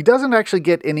 he doesn't actually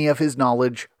get any of his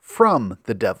knowledge from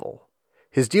the devil.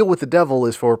 His deal with the devil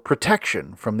is for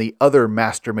protection from the other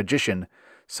master magician,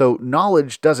 so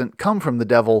knowledge doesn't come from the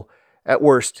devil. At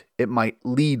worst, it might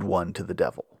lead one to the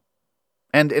devil.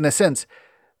 And in a sense,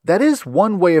 that is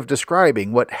one way of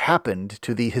describing what happened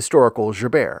to the historical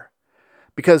Gerbert.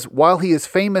 Because while he is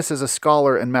famous as a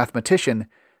scholar and mathematician,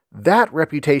 that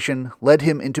reputation led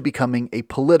him into becoming a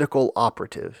political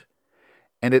operative.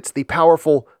 And it's the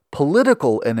powerful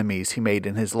political enemies he made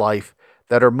in his life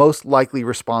that are most likely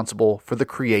responsible for the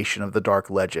creation of the dark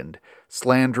legend,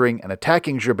 slandering and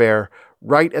attacking Gerbert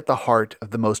right at the heart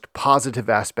of the most positive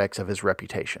aspects of his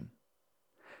reputation.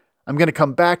 I'm going to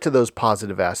come back to those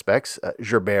positive aspects,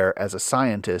 Gerbert as a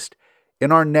scientist,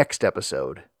 in our next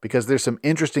episode, because there's some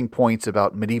interesting points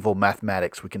about medieval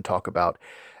mathematics we can talk about,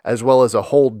 as well as a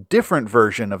whole different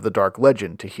version of the dark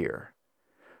legend to hear.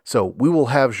 So we will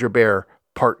have Gerbert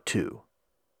Part 2.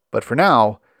 But for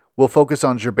now, we'll focus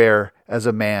on Gerbert as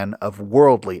a man of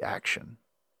worldly action.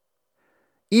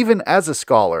 Even as a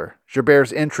scholar,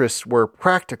 Gerbert's interests were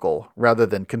practical rather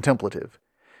than contemplative.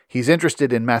 He's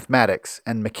interested in mathematics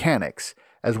and mechanics,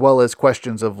 as well as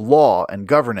questions of law and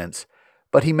governance,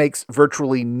 but he makes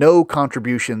virtually no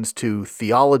contributions to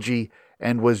theology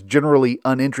and was generally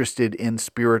uninterested in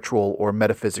spiritual or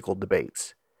metaphysical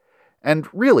debates. And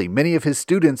really, many of his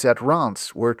students at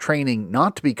Reims were training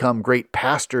not to become great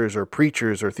pastors or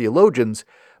preachers or theologians,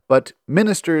 but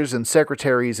ministers and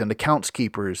secretaries and accounts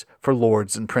keepers for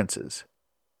lords and princes.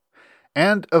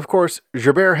 And, of course,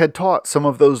 Gerbert had taught some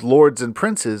of those lords and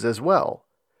princes as well.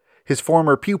 His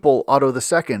former pupil, Otto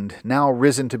II, now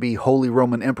risen to be Holy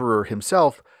Roman Emperor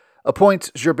himself,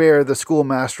 appoints Gerbert the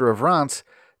schoolmaster of Reims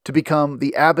to become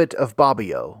the abbot of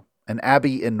Bobbio, an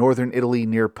abbey in northern Italy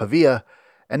near Pavia,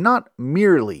 and not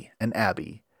merely an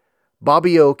abbey.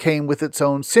 Bobbio came with its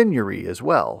own seigneury as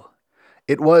well.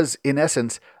 It was, in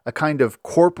essence, a kind of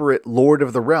corporate lord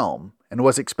of the realm, and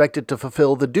was expected to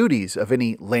fulfill the duties of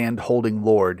any land-holding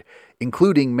lord,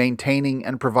 including maintaining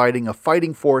and providing a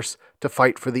fighting force to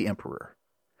fight for the emperor.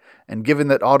 And given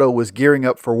that Otto was gearing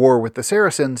up for war with the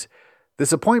Saracens,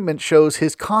 this appointment shows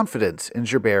his confidence in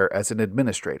Gerbert as an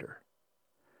administrator.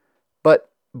 But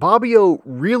Bobbio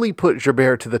really put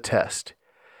Gerbert to the test.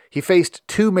 He faced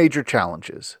two major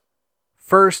challenges.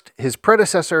 First, his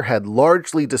predecessor had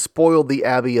largely despoiled the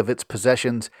abbey of its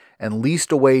possessions and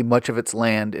leased away much of its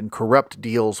land in corrupt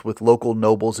deals with local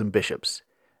nobles and bishops,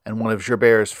 and one of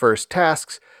Gerbert's first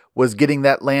tasks was getting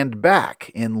that land back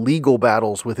in legal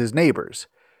battles with his neighbors,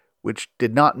 which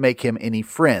did not make him any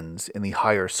friends in the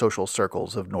higher social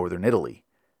circles of northern Italy.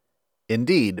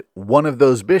 Indeed, one of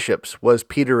those bishops was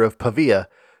Peter of Pavia,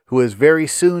 who is very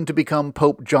soon to become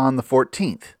Pope John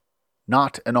XIV,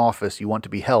 not an office you want to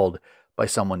be held by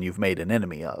someone you've made an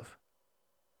enemy of.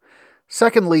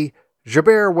 Secondly,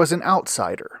 Gerbert was an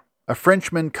outsider, a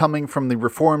Frenchman coming from the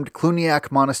reformed Cluniac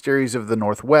monasteries of the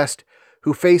Northwest,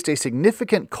 who faced a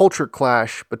significant culture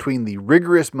clash between the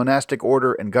rigorous monastic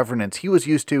order and governance he was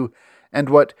used to and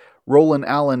what Roland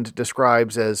Alland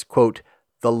describes as, quote,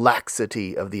 the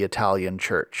laxity of the Italian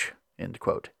church, end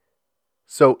quote.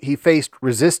 So he faced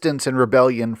resistance and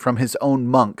rebellion from his own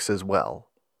monks as well.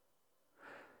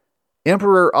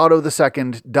 Emperor Otto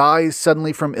II dies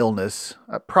suddenly from illness,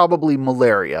 probably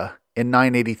malaria, in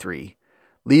 983,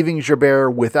 leaving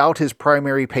Gerbert without his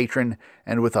primary patron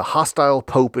and with a hostile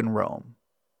pope in Rome.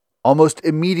 Almost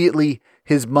immediately,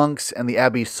 his monks and the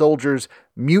abbey's soldiers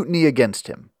mutiny against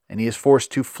him, and he is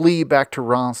forced to flee back to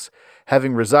Reims,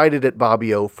 having resided at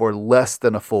Bobbio for less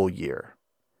than a full year.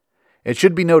 It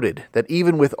should be noted that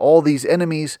even with all these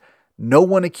enemies, no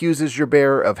one accuses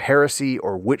Gerbert of heresy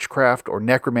or witchcraft or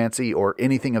necromancy or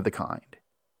anything of the kind.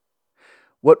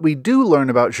 What we do learn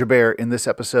about Gerbert in this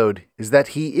episode is that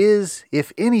he is,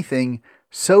 if anything,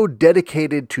 so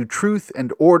dedicated to truth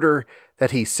and order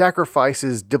that he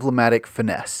sacrifices diplomatic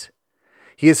finesse.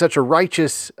 He is such a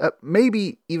righteous,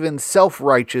 maybe even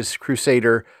self-righteous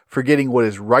crusader for getting what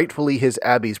is rightfully his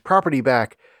abbey's property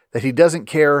back, that he doesn't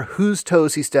care whose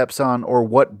toes he steps on or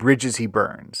what bridges he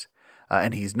burns.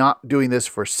 And he's not doing this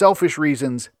for selfish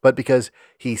reasons, but because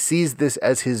he sees this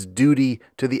as his duty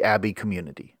to the abbey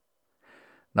community.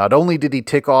 Not only did he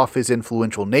tick off his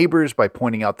influential neighbors by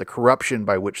pointing out the corruption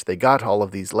by which they got all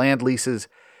of these land leases,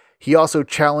 he also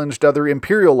challenged other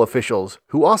imperial officials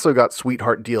who also got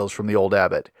sweetheart deals from the old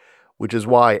abbot, which is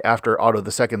why after Otto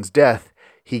II's death,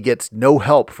 he gets no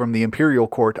help from the imperial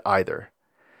court either.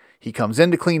 He comes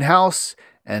in to clean house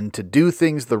and to do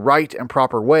things the right and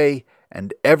proper way,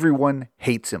 and everyone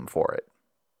hates him for it.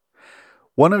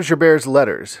 One of Gerbert's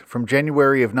letters from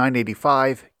January of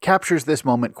 985 captures this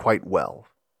moment quite well.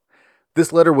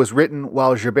 This letter was written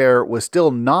while Gerbert was still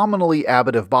nominally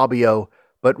abbot of Bobbio,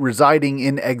 but residing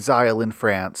in exile in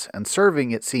France and serving,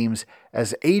 it seems,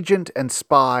 as agent and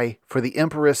spy for the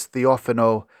Empress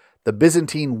Theophano, the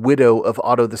Byzantine widow of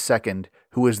Otto II,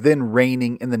 who was then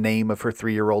reigning in the name of her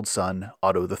 3-year-old son,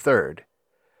 Otto III.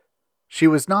 She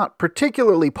was not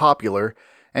particularly popular,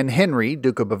 and Henry,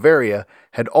 Duke of Bavaria,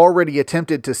 had already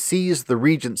attempted to seize the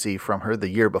regency from her the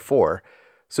year before,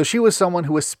 so she was someone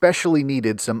who especially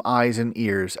needed some eyes and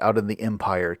ears out in the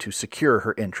empire to secure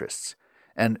her interests.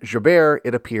 And Gerbert,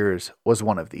 it appears, was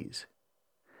one of these.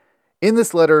 In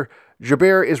this letter,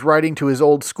 Gerbert is writing to his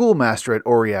old schoolmaster at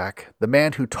Aurillac, the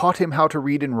man who taught him how to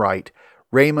read and write,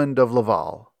 Raymond of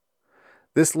Laval.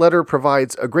 This letter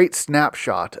provides a great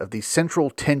snapshot of the central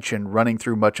tension running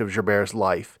through much of Gerbert's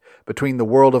life, between the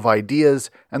world of ideas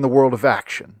and the world of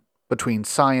action, between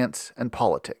science and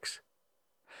politics.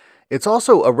 It's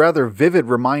also a rather vivid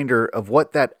reminder of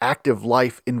what that active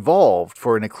life involved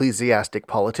for an ecclesiastic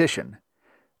politician.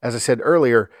 As I said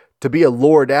earlier, to be a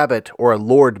Lord Abbot or a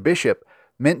Lord Bishop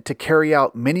meant to carry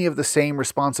out many of the same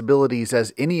responsibilities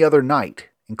as any other knight,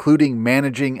 including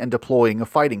managing and deploying a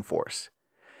fighting force.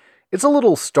 It's a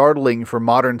little startling for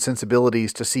modern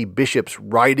sensibilities to see bishops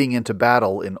riding into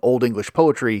battle in Old English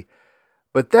poetry,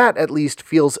 but that at least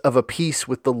feels of a piece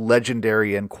with the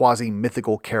legendary and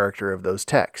quasi-mythical character of those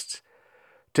texts.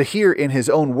 To hear in his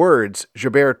own words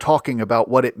Gerbert talking about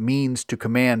what it means to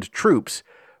command troops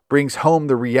brings home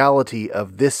the reality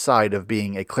of this side of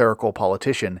being a clerical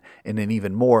politician in an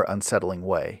even more unsettling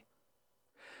way.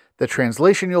 The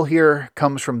translation you'll hear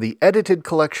comes from the edited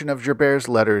collection of Gerbert's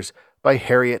letters by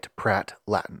Harriet Pratt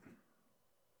Lattin.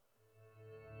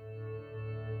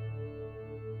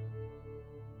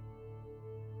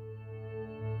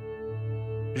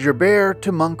 Gerbert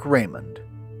to Monk Raymond.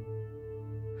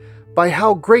 By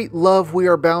how great love we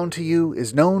are bound to you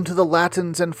is known to the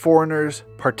Latins and foreigners,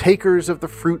 partakers of the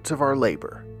fruits of our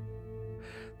labor.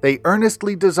 They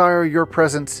earnestly desire your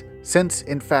presence, since,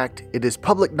 in fact, it is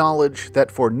public knowledge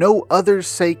that for no other's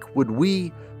sake would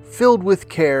we, filled with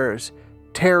cares,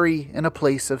 tarry in a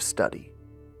place of study.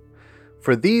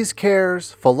 For these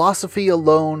cares, philosophy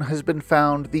alone has been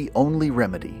found the only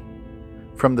remedy.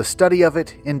 From the study of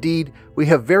it, indeed, we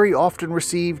have very often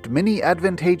received many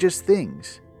advantageous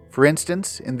things. For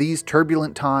instance, in these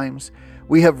turbulent times,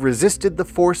 we have resisted the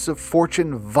force of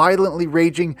fortune violently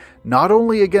raging not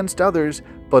only against others,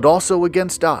 but also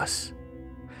against us.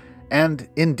 And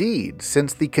indeed,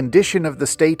 since the condition of the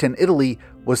state in Italy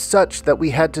was such that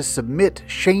we had to submit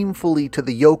shamefully to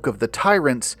the yoke of the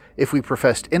tyrants if we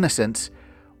professed innocence,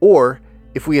 or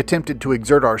if we attempted to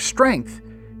exert our strength,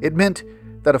 it meant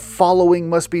that a following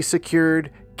must be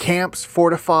secured, camps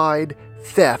fortified,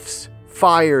 thefts,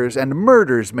 fires, and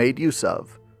murders made use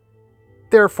of.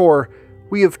 Therefore,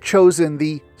 we have chosen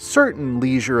the certain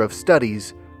leisure of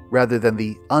studies rather than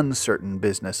the uncertain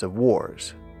business of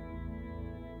wars.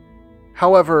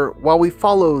 However, while we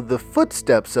follow the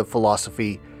footsteps of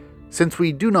philosophy, since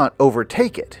we do not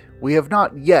overtake it, we have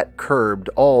not yet curbed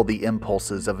all the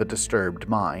impulses of a disturbed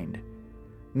mind.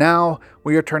 Now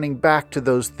we are turning back to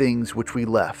those things which we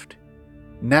left.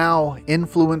 Now,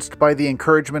 influenced by the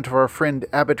encouragement of our friend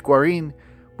Abbot Guarin,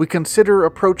 we consider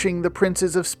approaching the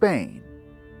princes of Spain.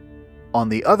 On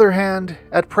the other hand,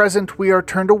 at present we are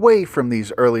turned away from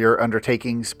these earlier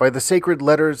undertakings by the sacred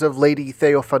letters of Lady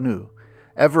Theophanu,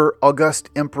 ever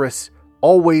august Empress,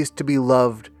 always to be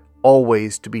loved,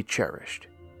 always to be cherished.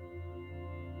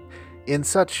 In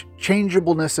such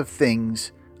changeableness of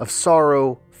things, of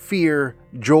sorrow, fear,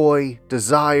 joy,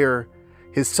 desire,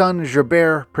 his son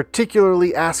Gerbert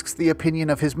particularly asks the opinion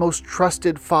of his most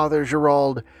trusted father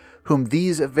Gerald, whom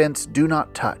these events do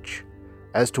not touch,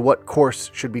 as to what course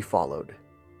should be followed.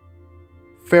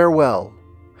 Farewell,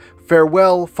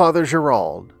 farewell, Father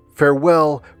Gerald,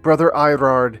 farewell, Brother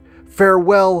Eirard,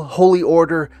 Farewell, holy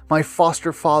order, my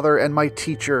foster father and my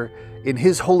teacher. In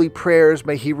his holy prayers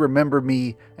may he remember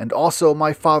me, and also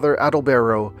my father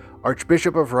Adalbero,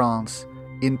 Archbishop of Reims,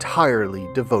 entirely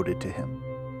devoted to him.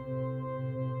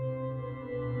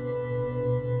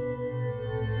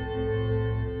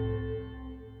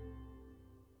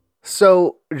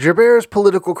 So, Gerbert's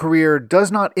political career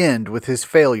does not end with his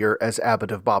failure as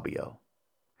Abbot of Bobbio.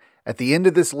 At the end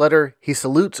of this letter, he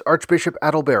salutes Archbishop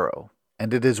Adalbero,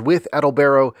 and it is with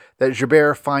Adalbero that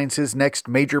Gerbert finds his next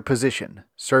major position,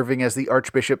 serving as the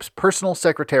Archbishop's personal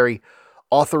secretary,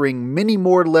 authoring many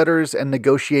more letters and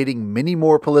negotiating many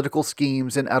more political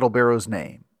schemes in Adalbero's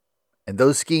name. And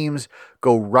those schemes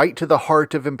go right to the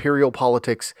heart of imperial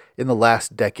politics in the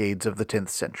last decades of the 10th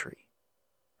century.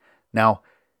 Now,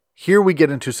 here we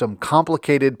get into some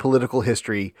complicated political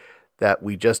history that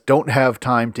we just don't have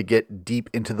time to get deep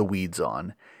into the weeds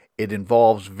on. It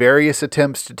involves various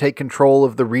attempts to take control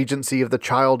of the regency of the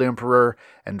child emperor,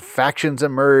 and factions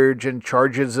emerge and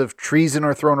charges of treason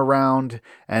are thrown around,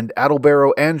 and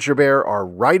Adalbero and Gerbert are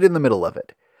right in the middle of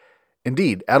it.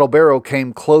 Indeed, Adalbero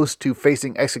came close to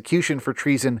facing execution for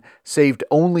treason, saved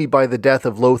only by the death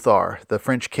of Lothar, the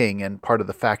French king and part of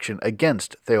the faction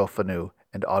against Theophanu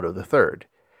and Otto III.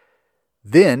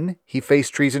 Then he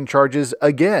faced treason charges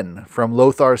again from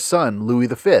Lothar's son, Louis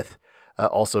V,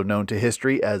 also known to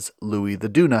history as Louis the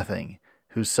Do-Nothing,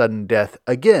 whose sudden death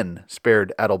again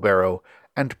spared Adalbero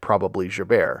and probably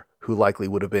Gerbert, who likely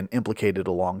would have been implicated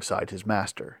alongside his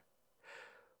master.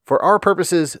 For our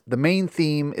purposes, the main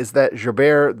theme is that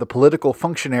Gerbert, the political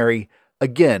functionary,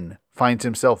 again finds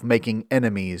himself making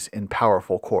enemies in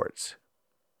powerful courts.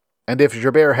 And if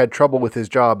Gerbert had trouble with his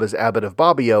job as Abbot of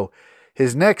Bobbio,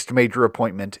 his next major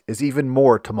appointment is even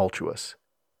more tumultuous.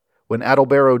 When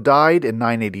Adalbero died in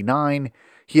 989,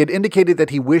 he had indicated that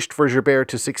he wished for Gerbert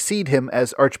to succeed him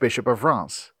as Archbishop of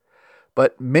Reims.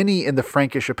 But many in the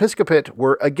Frankish episcopate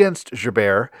were against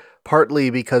Gerbert, partly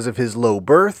because of his low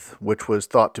birth, which was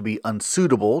thought to be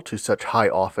unsuitable to such high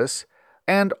office,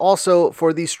 and also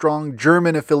for the strong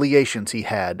German affiliations he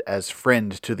had as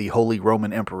friend to the Holy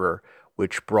Roman Emperor,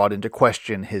 which brought into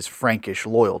question his Frankish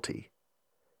loyalty.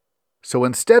 So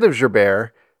instead of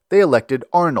Gerbert, they elected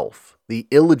Arnulf, the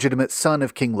illegitimate son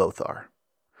of King Lothar.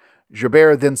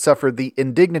 Gerbert then suffered the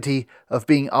indignity of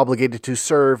being obligated to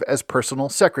serve as personal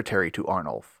secretary to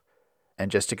Arnulf.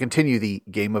 And just to continue the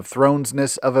Game of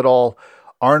Thrones-ness of it all,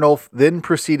 Arnulf then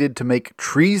proceeded to make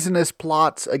treasonous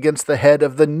plots against the head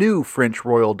of the new French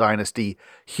royal dynasty,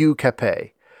 Hugh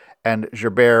Capet, and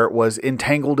Gerbert was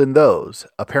entangled in those,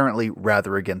 apparently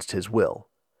rather against his will.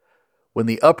 When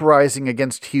the uprising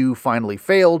against Hugh finally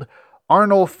failed,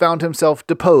 Arnulf found himself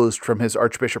deposed from his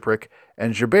archbishopric,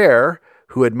 and Gerbert,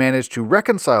 who had managed to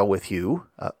reconcile with Hugh,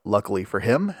 luckily for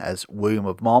him, as William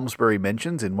of Malmesbury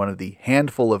mentions in one of the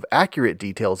handful of accurate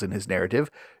details in his narrative,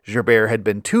 Gerbert had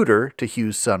been tutor to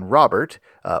Hugh's son Robert,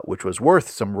 which was worth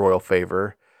some royal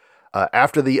favor.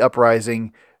 After the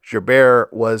uprising,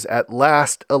 Gerbert was at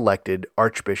last elected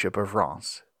Archbishop of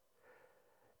Reims.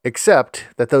 Except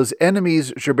that those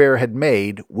enemies Gerbert had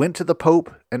made went to the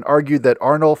Pope and argued that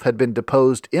Arnulf had been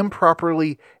deposed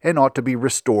improperly and ought to be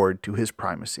restored to his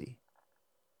primacy.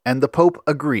 And the Pope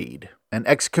agreed and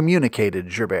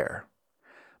excommunicated Gerbert.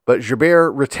 But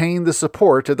Gerbert retained the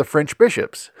support of the French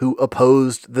bishops, who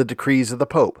opposed the decrees of the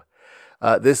Pope.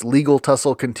 This legal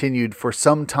tussle continued for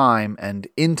some time and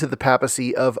into the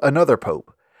papacy of another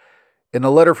Pope. In a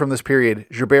letter from this period,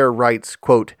 Gerbert writes,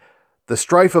 quote, "The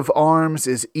strife of arms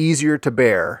is easier to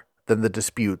bear than the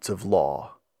disputes of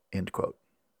law." End quote.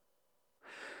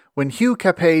 When Hugh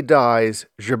Capet dies,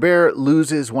 Gerbert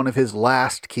loses one of his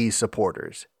last key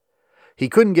supporters. He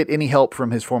couldn't get any help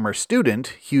from his former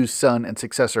student, Hugh's son and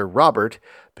successor Robert,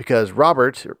 because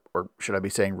Robert, or should I be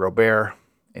saying Robert,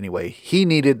 anyway, he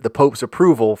needed the Pope's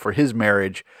approval for his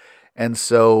marriage, and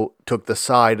so took the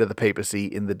side of the papacy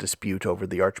in the dispute over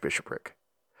the archbishopric.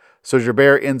 So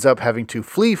Gerbert ends up having to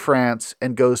flee France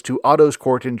and goes to Otto's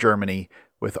court in Germany,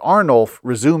 with Arnulf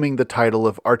resuming the title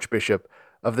of archbishop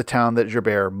of the town that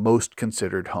Gerbert most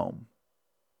considered home.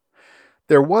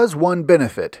 There was one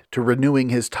benefit to renewing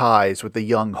his ties with the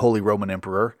young Holy Roman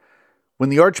Emperor. When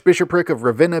the archbishopric of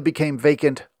Ravenna became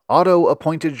vacant, Otto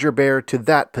appointed Gerbert to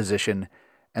that position,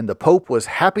 and the Pope was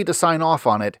happy to sign off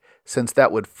on it, since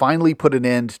that would finally put an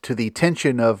end to the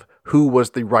tension of who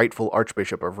was the rightful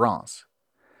Archbishop of Reims.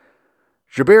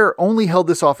 Gerbert only held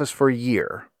this office for a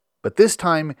year, but this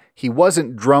time he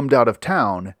wasn't drummed out of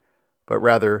town, but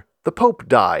rather the Pope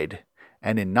died,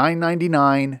 and in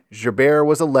 999 Gerbert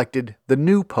was elected the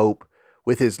new Pope,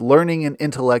 with his learning and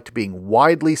intellect being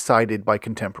widely cited by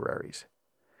contemporaries.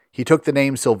 He took the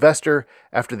name Sylvester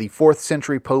after the 4th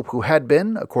century pope who had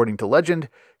been, according to legend,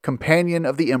 companion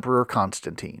of the Emperor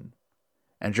Constantine.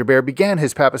 And Gerbert began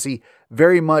his papacy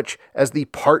very much as the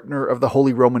partner of the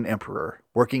Holy Roman Emperor,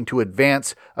 working to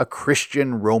advance a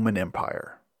Christian Roman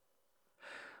Empire.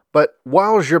 But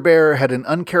while Gerbert had an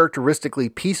uncharacteristically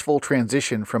peaceful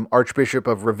transition from Archbishop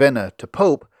of Ravenna to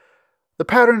Pope, the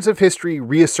patterns of history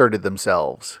reasserted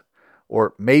themselves,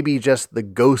 or maybe just the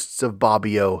ghosts of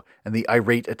Bobbio and the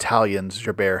irate Italians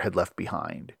Gerbert had left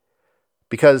behind.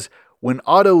 Because when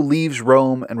Otto leaves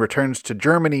Rome and returns to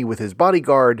Germany with his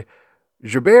bodyguard,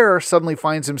 Gerbert suddenly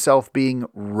finds himself being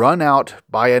run out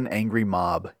by an angry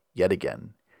mob yet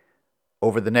again.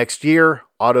 Over the next year,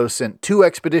 Otto sent 2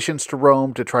 expeditions to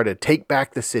Rome to try to take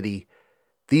back the city.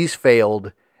 These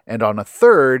failed, and on a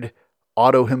third,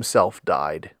 Otto himself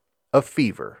died of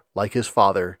fever, like his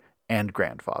father and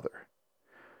grandfather.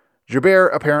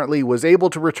 Gerbert apparently was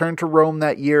able to return to Rome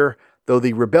that year, though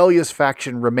the rebellious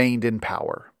faction remained in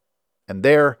power. And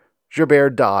there,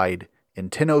 Gerbert died in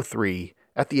 1003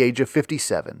 at the age of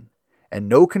 57, and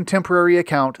no contemporary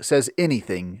account says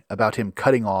anything about him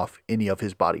cutting off any of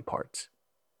his body parts.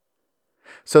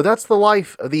 So that's the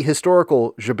life of the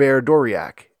historical Gerbert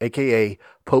d'Aurillac, aka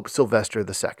Pope Sylvester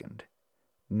II.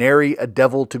 Nary a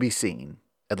devil to be seen,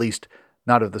 at least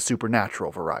not of the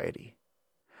supernatural variety.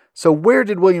 So where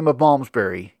did William of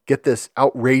Malmesbury get this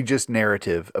outrageous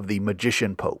narrative of the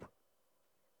magician pope?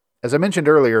 As I mentioned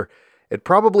earlier, it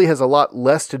probably has a lot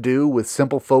less to do with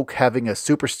simple folk having a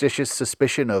superstitious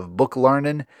suspicion of book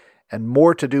learning and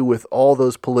more to do with all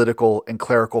those political and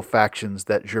clerical factions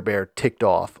that Gerbert ticked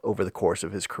off over the course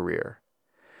of his career.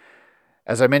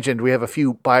 As I mentioned, we have a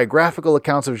few biographical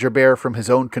accounts of Gerbert from his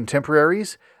own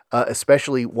contemporaries,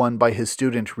 especially one by his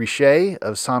student Richet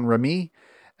of Saint-Remy,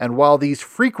 and while these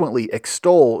frequently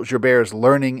extol Gerbert's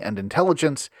learning and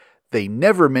intelligence, they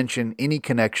never mention any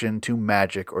connection to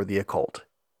magic or the occult.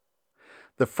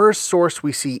 The first source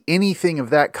we see anything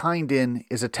of that kind in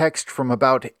is a text from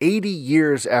about 80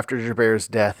 years after Gerbert's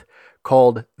death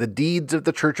called The Deeds of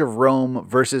the Church of Rome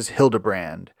versus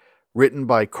Hildebrand, written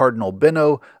by Cardinal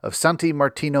Benno of Santi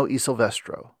Martino e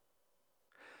Silvestro.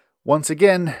 Once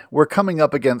again, we're coming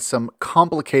up against some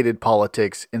complicated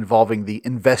politics involving the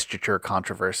investiture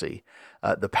controversy,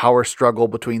 the power struggle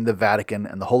between the Vatican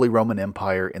and the Holy Roman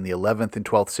Empire in the 11th and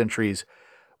 12th centuries,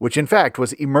 which in fact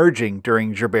was emerging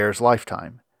during Gerbert's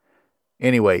lifetime.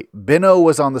 Anyway, Benno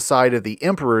was on the side of the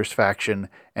emperor's faction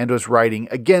and was writing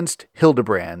against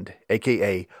Hildebrand,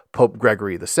 aka Pope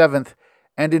Gregory VII,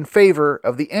 and in favor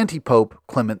of the anti-pope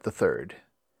Clement III.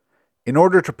 In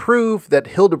order to prove that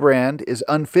Hildebrand is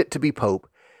unfit to be pope,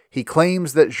 he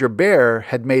claims that Gerbert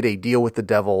had made a deal with the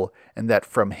devil and that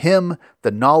from him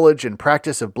the knowledge and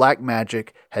practice of black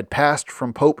magic had passed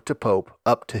from pope to pope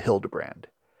up to Hildebrand.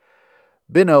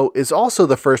 Benno is also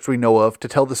the first we know of to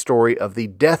tell the story of the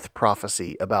death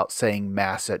prophecy about saying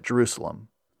Mass at Jerusalem.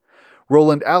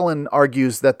 Roland Allen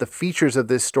argues that the features of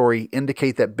this story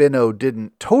indicate that Benno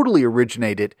didn't totally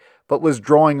originate it, but was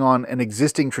drawing on an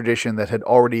existing tradition that had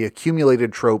already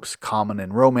accumulated tropes common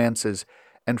in romances,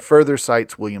 and further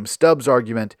cites William Stubbs'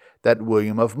 argument that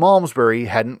William of Malmesbury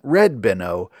hadn't read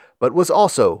Benno, but was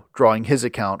also drawing his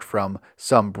account from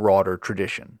some broader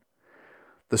tradition.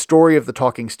 The story of the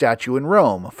talking statue in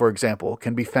Rome, for example,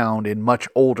 can be found in much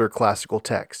older classical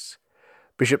texts.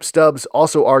 Bishop Stubbs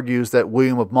also argues that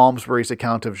William of Malmesbury's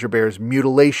account of Gerbert's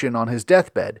mutilation on his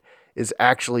deathbed is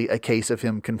actually a case of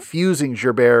him confusing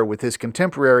Gerbert with his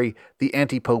contemporary, the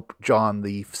anti-pope John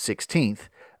XVI,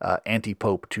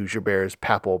 anti-pope to Gerbert's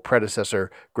papal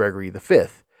predecessor Gregory V,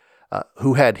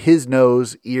 who had his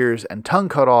nose, ears, and tongue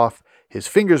cut off, his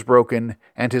fingers broken,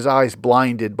 and his eyes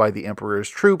blinded by the emperor's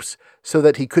troops so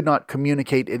that he could not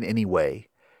communicate in any way,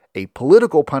 a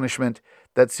political punishment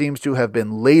that seems to have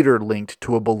been later linked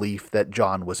to a belief that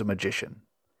John was a magician.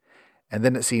 And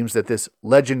then it seems that this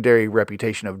legendary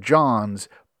reputation of John's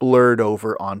blurred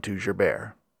over onto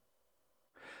Gerbert.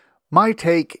 My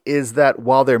take is that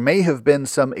while there may have been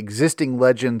some existing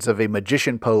legends of a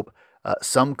magician pope,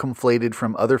 some conflated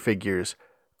from other figures,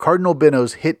 Cardinal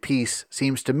Benno's hit piece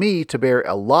seems to me to bear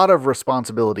a lot of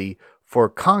responsibility for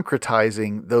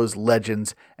concretizing those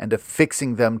legends and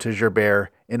affixing them to Gerbert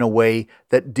in a way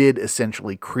that did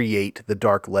essentially create the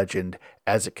dark legend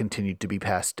as it continued to be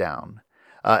passed down.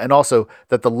 And also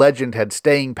that the legend had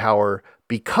staying power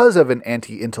because of an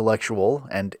anti-intellectual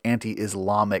and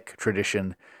anti-Islamic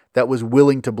tradition that was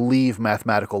willing to believe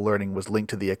mathematical learning was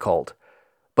linked to the occult.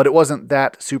 But it wasn't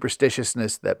that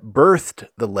superstitiousness that birthed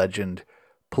the legend.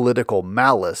 Political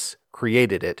malice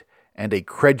created it, and a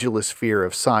credulous fear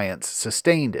of science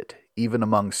sustained it even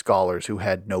among scholars who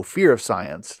had no fear of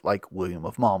science, like William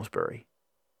of Malmesbury.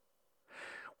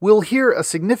 We'll hear a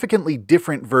significantly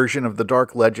different version of the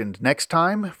dark legend next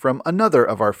time from another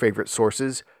of our favorite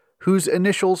sources, whose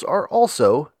initials are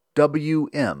also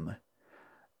WM.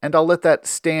 And I'll let that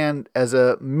stand as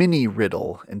a mini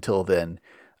riddle until then,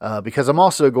 because I'm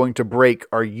also going to break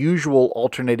our usual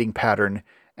alternating pattern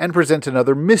and present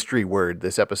another mystery word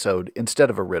this episode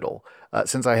instead of a riddle,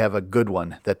 since I have a good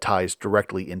one that ties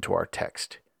directly into our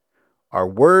text. Our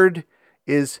word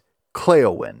is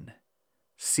Cleowen.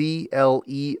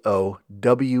 Cleowen.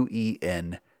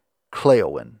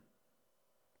 Cleowen.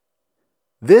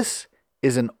 This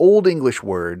is an Old English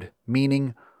word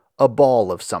meaning a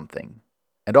ball of something,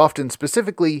 and often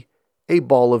specifically a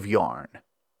ball of yarn.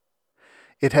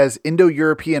 It has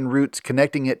Indo-European roots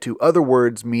connecting it to other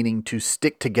words meaning to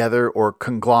stick together or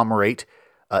conglomerate.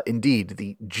 Indeed,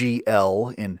 the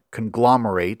GL in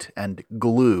conglomerate and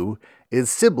glue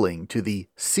is sibling to the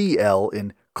CL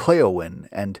in Cleowen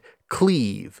and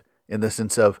cleave, in the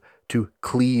sense of to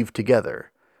cleave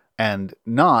together, and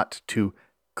not to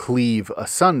cleave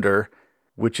asunder,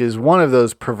 which is one of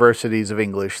those perversities of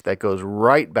English that goes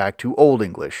right back to Old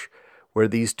English, where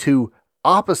these two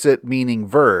opposite meaning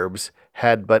verbs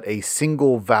had but a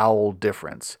single vowel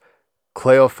difference,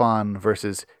 Cleophon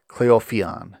versus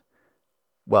Cleophion.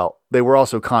 Well, they were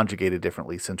also conjugated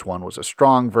differently, since one was a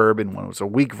strong verb and one was a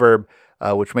weak verb,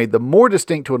 which made them more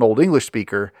distinct to an Old English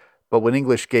speaker. But when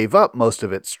English gave up most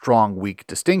of its strong-weak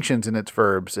distinctions in its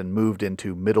verbs and moved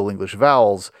into Middle English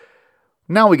vowels,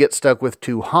 now we get stuck with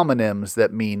two homonyms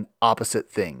that mean opposite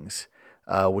things,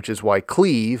 which is why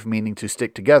cleave, meaning to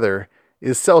stick together,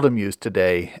 is seldom used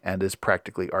today and is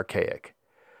practically archaic.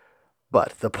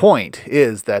 But the point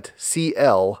is that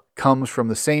CL comes from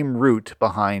the same root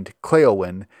behind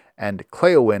Cleowen, and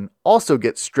Cleowen also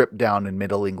gets stripped down in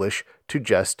Middle English to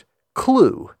just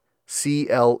clue,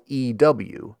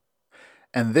 CLEW.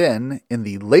 And then, in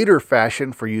the later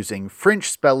fashion for using French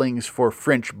spellings for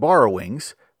French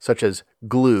borrowings, such as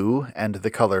glue and the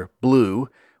color blue,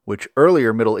 which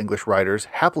earlier Middle English writers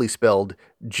happily spelled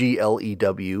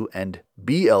GLEW and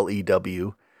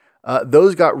BLEW,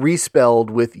 those got respelled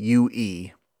with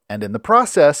UE, and in the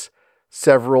process,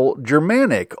 several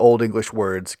Germanic Old English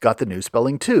words got the new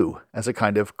spelling too, as a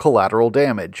kind of collateral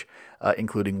damage,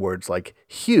 including words like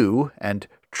hue and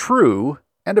true,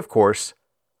 and of course,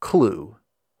 clue.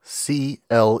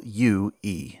 CLUE.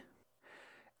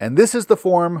 And this is the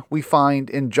form we find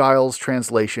in Giles'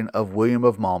 translation of William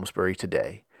of Malmesbury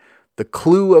today, the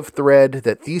clue of thread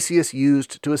that Theseus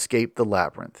used to escape the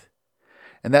labyrinth.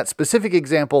 And that specific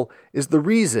example is the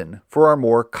reason for our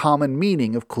more common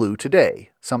meaning of clue today,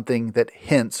 something that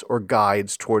hints or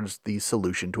guides towards the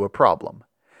solution to a problem.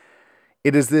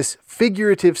 It is this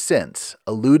figurative sense,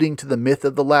 alluding to the myth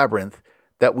of the labyrinth,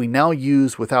 that we now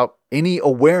use without any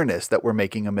awareness that we're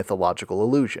making a mythological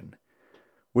allusion,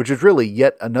 which is really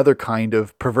yet another kind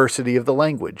of perversity of the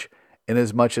language,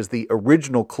 inasmuch as the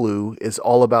original clue is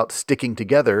all about sticking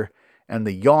together, and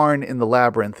the yarn in the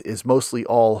labyrinth is mostly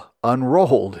all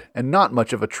unrolled and not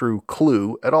much of a true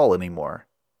clue at all anymore.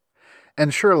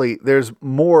 And surely there's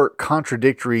more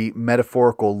contradictory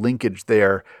metaphorical linkage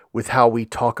there with how we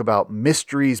talk about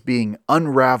mysteries being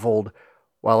unraveled,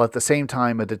 while at the same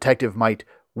time a detective might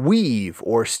weave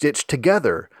or stitch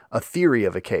together a theory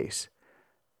of a case.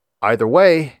 Either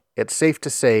way, it's safe to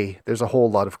say there's a whole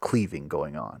lot of cleaving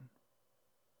going on.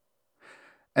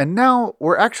 And now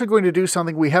we're actually going to do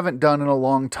something we haven't done in a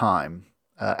long time,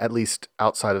 at least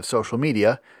outside of social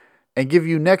media, and give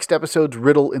you next episode's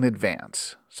riddle in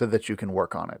advance so that you can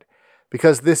work on it.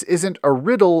 Because this isn't a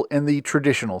riddle in the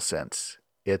traditional sense.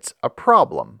 It's a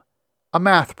problem, a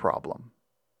math problem.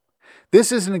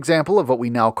 This is an example of what we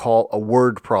now call a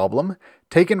word problem,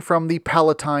 taken from the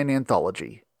Palatine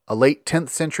Anthology, a late 10th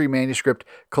century manuscript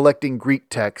collecting Greek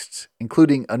texts,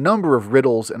 including a number of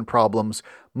riddles and problems,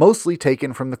 mostly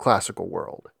taken from the classical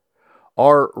world.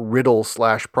 Our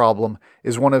riddle/problem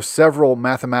is one of several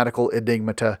mathematical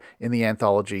enigmata in the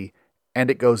anthology, and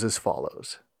it goes as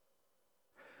follows.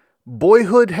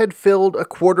 Boyhood had filled a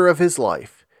quarter of his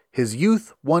life, his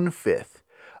youth 1/5.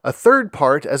 A third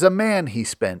part as a man he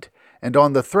spent, and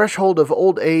on the threshold of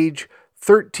old age,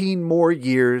 13 more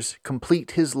years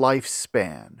complete his life's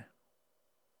span.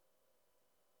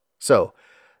 So,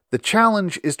 the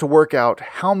challenge is to work out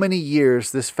how many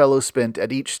years this fellow spent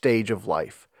at each stage of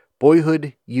life: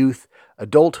 boyhood, youth,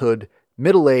 adulthood,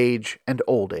 middle age, and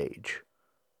old age.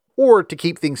 Or, to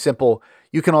keep things simple,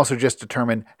 you can also just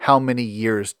determine how many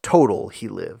years total he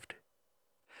lived.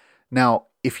 Now,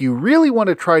 if you really want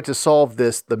to try to solve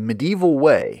this the medieval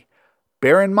way,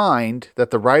 bear in mind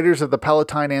that the writers of the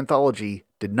Palatine Anthology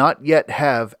did not yet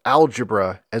have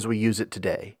algebra as we use it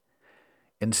today.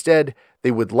 Instead, they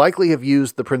would likely have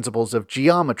used the principles of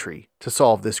geometry to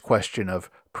solve this question of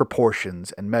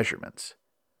proportions and measurements.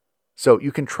 So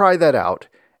you can try that out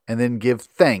and then give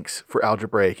thanks for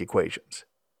algebraic equations.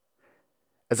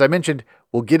 As I mentioned,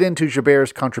 we'll get into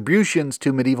Gerbert's contributions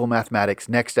to medieval mathematics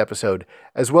next episode,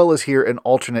 as well as hear an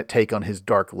alternate take on his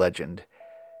dark legend.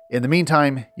 In the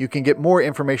meantime, you can get more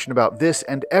information about this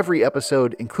and every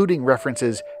episode, including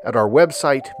references, at our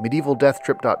website,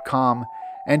 medievaldeathtrip.com,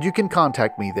 and you can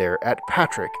contact me there at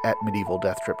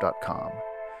patrick@medievaldeathtrip.com.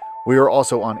 We are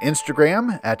also on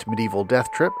Instagram at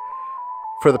medievaldeathtrip.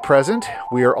 For the present,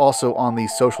 we are also on the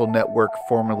social network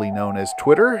formerly known as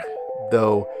Twitter,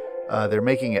 though they're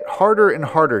making it harder and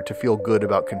harder to feel good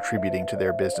about contributing to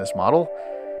their business model.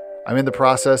 I'm in the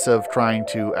process of trying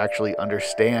to actually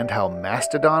understand how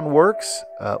Mastodon works.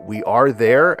 We are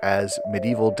there as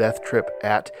Medieval Death Trip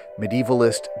at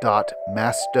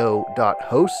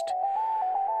medievalist.masto.host.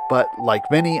 But like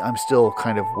many, I'm still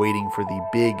kind of waiting for the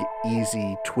big,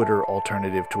 easy Twitter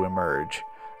alternative to emerge.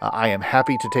 I am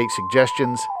happy to take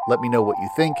suggestions. Let me know what you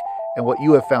think and what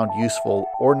you have found useful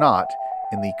or not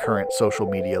in the current social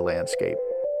media landscape.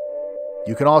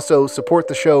 You can also support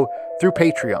the show through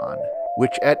Patreon,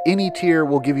 which at any tier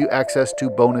will give you access to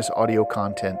bonus audio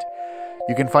content.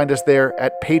 You can find us there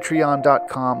at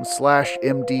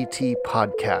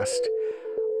patreon.com/mdtpodcast.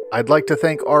 I'd like to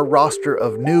thank our roster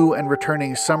of new and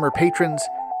returning summer patrons.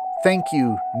 Thank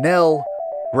you, Nell,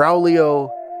 Braulio,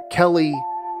 Kelly,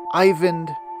 Ivan,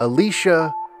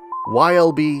 Alicia,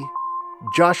 YLB,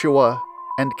 Joshua,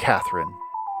 and Catherine.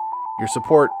 Your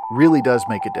support really does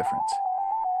make a difference.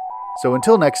 So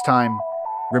until next time,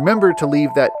 remember to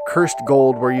leave that cursed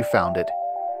gold where you found it,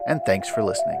 and thanks for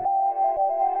listening.